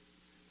you?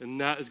 And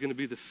that is going to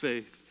be the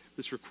faith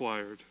that's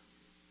required.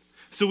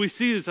 So we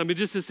see this,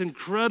 just this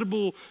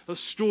incredible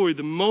story.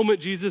 The moment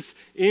Jesus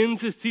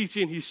ends his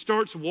teaching, he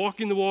starts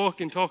walking the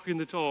walk and talking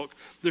the talk.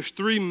 There's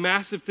three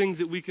massive things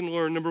that we can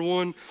learn. Number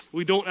one,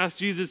 we don't ask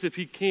Jesus if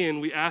he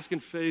can. We ask in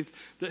faith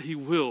that he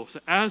will.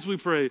 So as we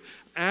pray,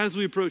 as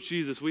we approach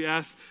Jesus, we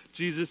ask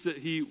Jesus that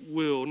he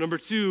will. Number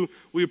two,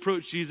 we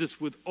approach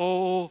Jesus with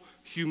all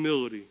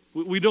humility.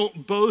 We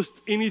don't boast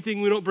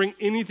anything. We don't bring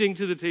anything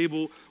to the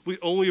table. We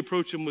only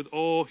approach him with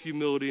all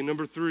humility. And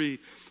number three,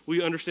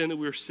 we understand that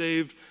we are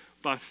saved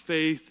by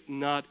faith,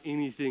 not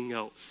anything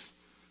else.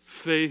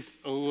 Faith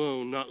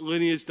alone, not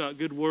lineage, not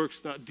good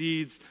works, not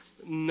deeds.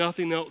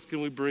 Nothing else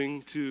can we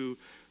bring to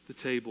the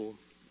table.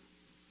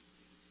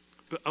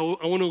 But I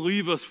want to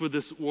leave us with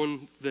this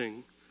one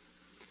thing.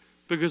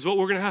 Because what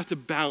we're going to have to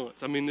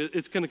balance, I mean,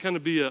 it's going to kind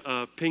of be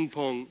a ping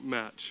pong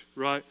match,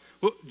 right?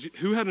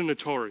 Who had an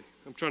Atari?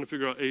 I'm trying to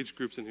figure out age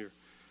groups in here.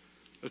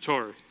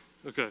 Atari.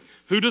 Okay.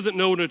 Who doesn't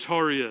know what an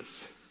Atari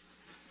is?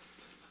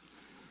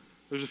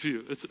 There's a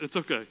few. It's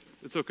okay.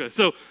 It's okay.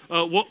 So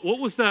what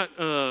was that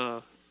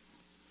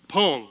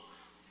Pong?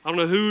 I don't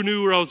know who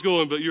knew where I was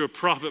going, but you're a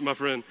prophet, my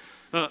friend.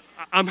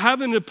 I'm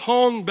having a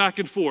Pong back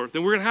and forth,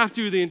 and we're going to have to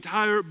do the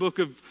entire book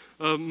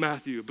of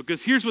Matthew,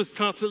 because here's what's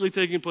constantly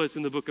taking place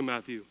in the book of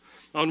Matthew.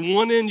 On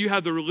one end, you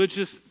have the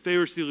religious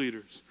Pharisee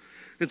leaders.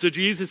 And so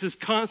Jesus is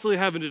constantly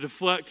having to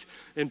deflect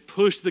and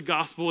push the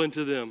gospel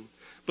into them.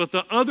 But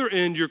the other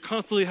end, you're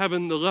constantly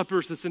having the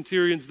lepers, the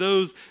centurions,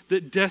 those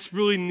that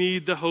desperately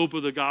need the hope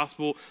of the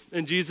gospel,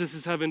 and Jesus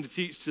is having to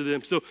teach to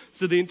them. So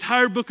the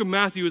entire book of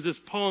Matthew is this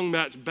Pong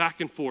match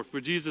back and forth, where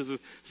Jesus is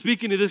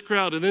speaking to this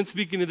crowd, and then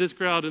speaking to this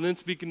crowd, and then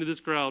speaking to this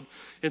crowd.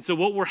 And so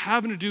what we're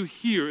having to do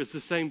here is the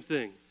same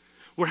thing.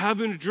 We're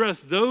having to address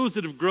those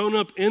that have grown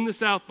up in the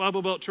South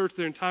Bible Belt Church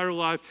their entire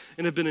life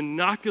and have been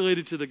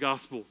inoculated to the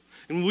gospel.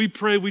 And we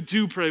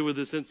do pray with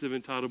a sense of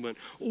entitlement.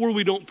 Or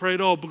we don't pray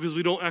at all because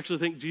we don't actually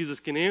think Jesus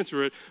can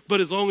answer it.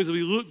 But as long as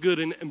we look good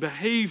and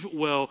behave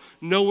well,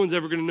 no one's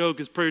ever going to know,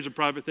 because prayer is a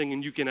private thing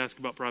and you can ask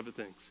about private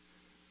things.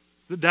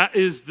 That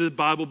is the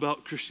Bible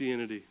Belt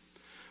Christianity.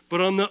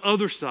 But on the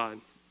other side,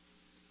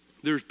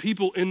 there's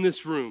people in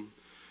this room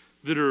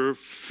that are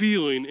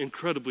feeling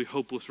incredibly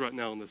hopeless right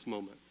now in this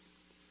moment.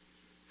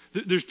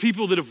 There's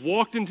people that have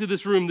walked into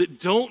this room that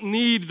don't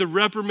need the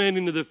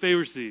reprimanding of the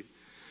Pharisee,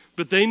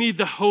 but they need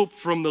the hope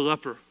from the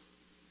leper.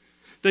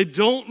 They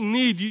don't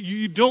need,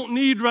 you don't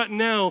need right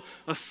now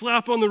a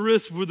slap on the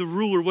wrist with the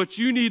ruler. What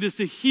you need is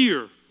to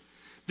hear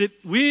that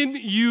when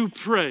you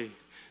pray,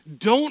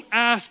 don't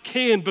ask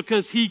can,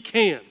 because he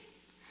can.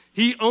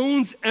 He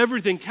owns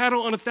everything,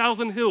 cattle on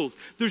 1,000 hills.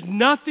 There's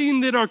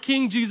nothing that our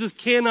King Jesus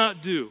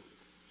cannot do.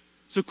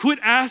 So quit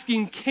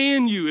asking,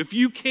 can you? If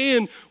you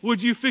can,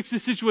 would you fix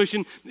this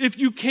situation? If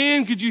you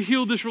can, could you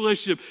heal this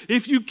relationship?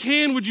 If you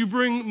can, would you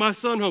bring my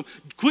son home?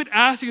 Quit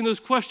asking those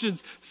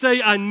questions.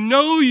 Say, I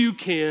know you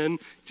can.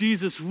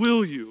 Jesus,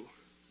 will you?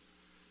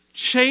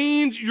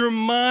 Change your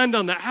mind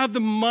on that. Have the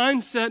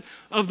mindset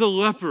of the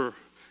leper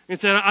and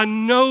say, I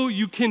know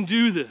you can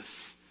do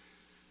this.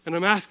 And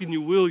I'm asking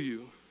you, will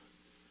you?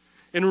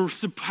 And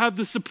have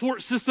the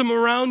support system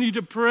around you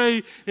to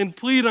pray and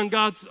plead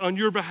on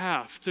your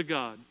behalf to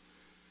God.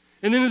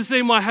 And then in the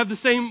same way, I have the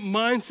same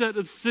mindset of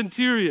the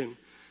centurion,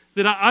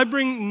 that I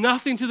bring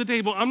nothing to the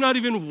table. I'm not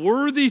even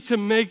worthy to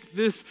make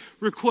this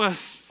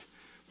request,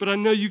 but I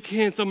know you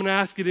can, so I'm going to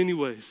ask it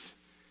anyways.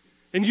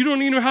 And you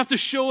don't even have to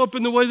show up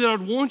in the way that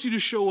I'd want you to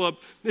show up.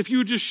 If you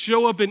would just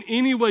show up in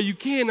any way you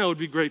can, I would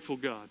be grateful,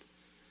 God.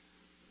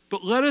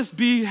 But let us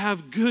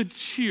have good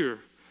cheer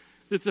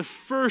that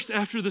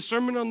after the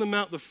Sermon on the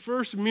Mount, the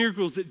first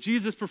miracles that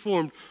Jesus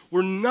performed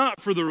were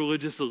not for the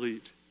religious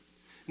elite.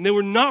 And they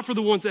were not for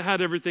the ones that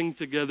had everything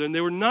together. And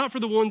they were not for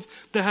the ones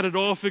that had it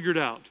all figured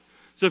out.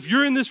 So if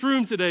you're in this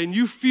room today and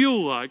you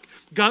feel like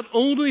God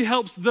only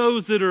helps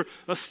those that are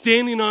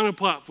standing on a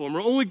platform,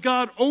 or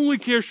God only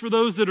cares for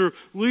those that are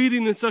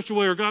leading in such a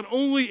way, or God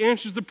only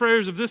answers the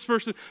prayers of this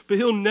person, but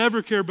he'll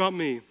never care about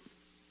me,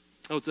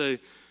 I would say,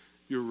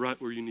 you're right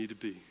where you need to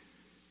be.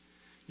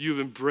 You've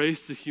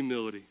embraced the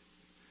humility,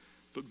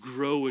 but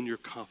grow in your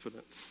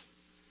confidence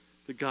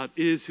that God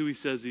is who he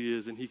says he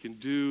is, and he can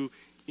do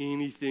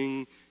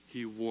anything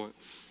he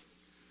wants.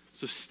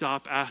 So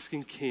stop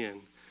asking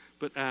can,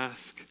 but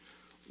ask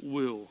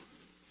will.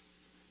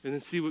 And then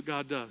see what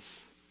God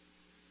does.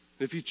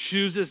 And if he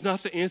chooses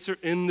not to answer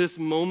in this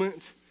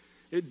moment,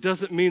 it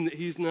doesn't mean that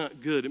he's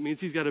not good. It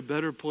means he's got a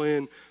better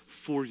plan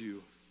for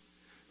you.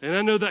 And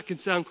I know that can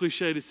sound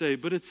cliche to say,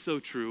 but it's so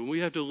true. And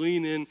we have to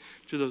lean in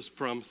to those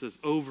promises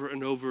over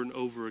and over and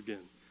over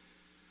again.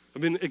 I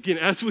mean, again,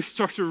 as we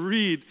start to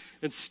read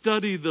and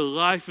study the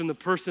life and the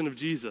person of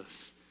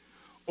Jesus,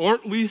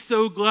 aren't we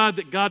so glad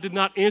that God did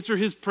not answer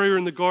his prayer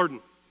in the garden?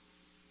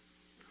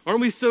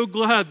 Aren't we so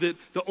glad that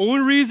the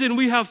only reason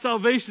we have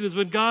salvation is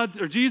when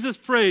Jesus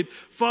prayed,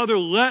 Father,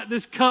 let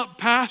this cup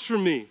pass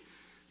from me.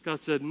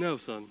 God said, no,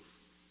 son.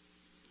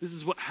 This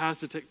is what has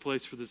to take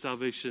place for the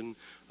salvation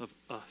of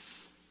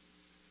us.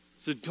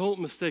 So don't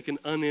mistake an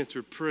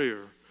unanswered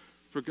prayer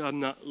for God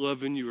not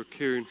loving you or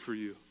caring for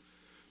you.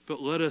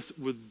 But let us,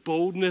 with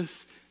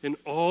boldness and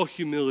all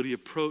humility,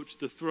 approach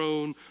the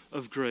throne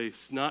of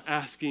grace, not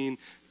asking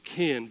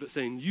can, but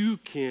saying you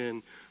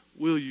can,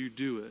 will you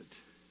do it?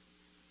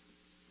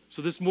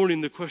 So this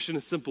morning, the question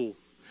is simple.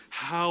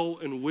 How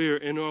and where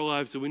in our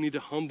lives do we need to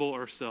humble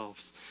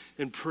ourselves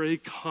and pray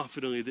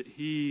confidently that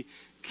he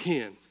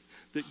can,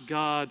 that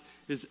God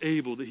is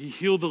able, that he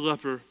healed the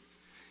leper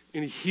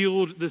and he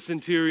healed the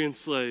centurion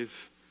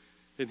slave,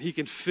 and he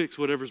can fix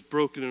whatever's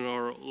broken in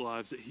our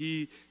lives, that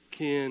he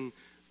can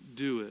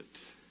do it.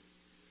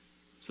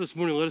 So this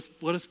morning,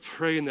 let us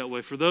pray in that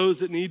way. For those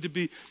that need to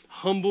be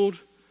humbled,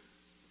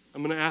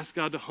 I'm going to ask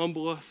God to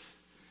humble us.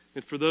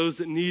 And for those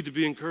that need to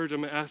be encouraged,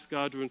 I'm going to ask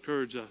God to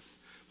encourage us.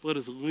 Let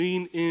us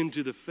lean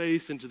into the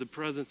face and to the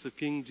presence of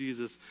King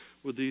Jesus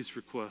with these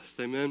requests.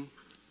 Amen.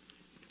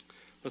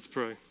 Let's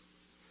pray.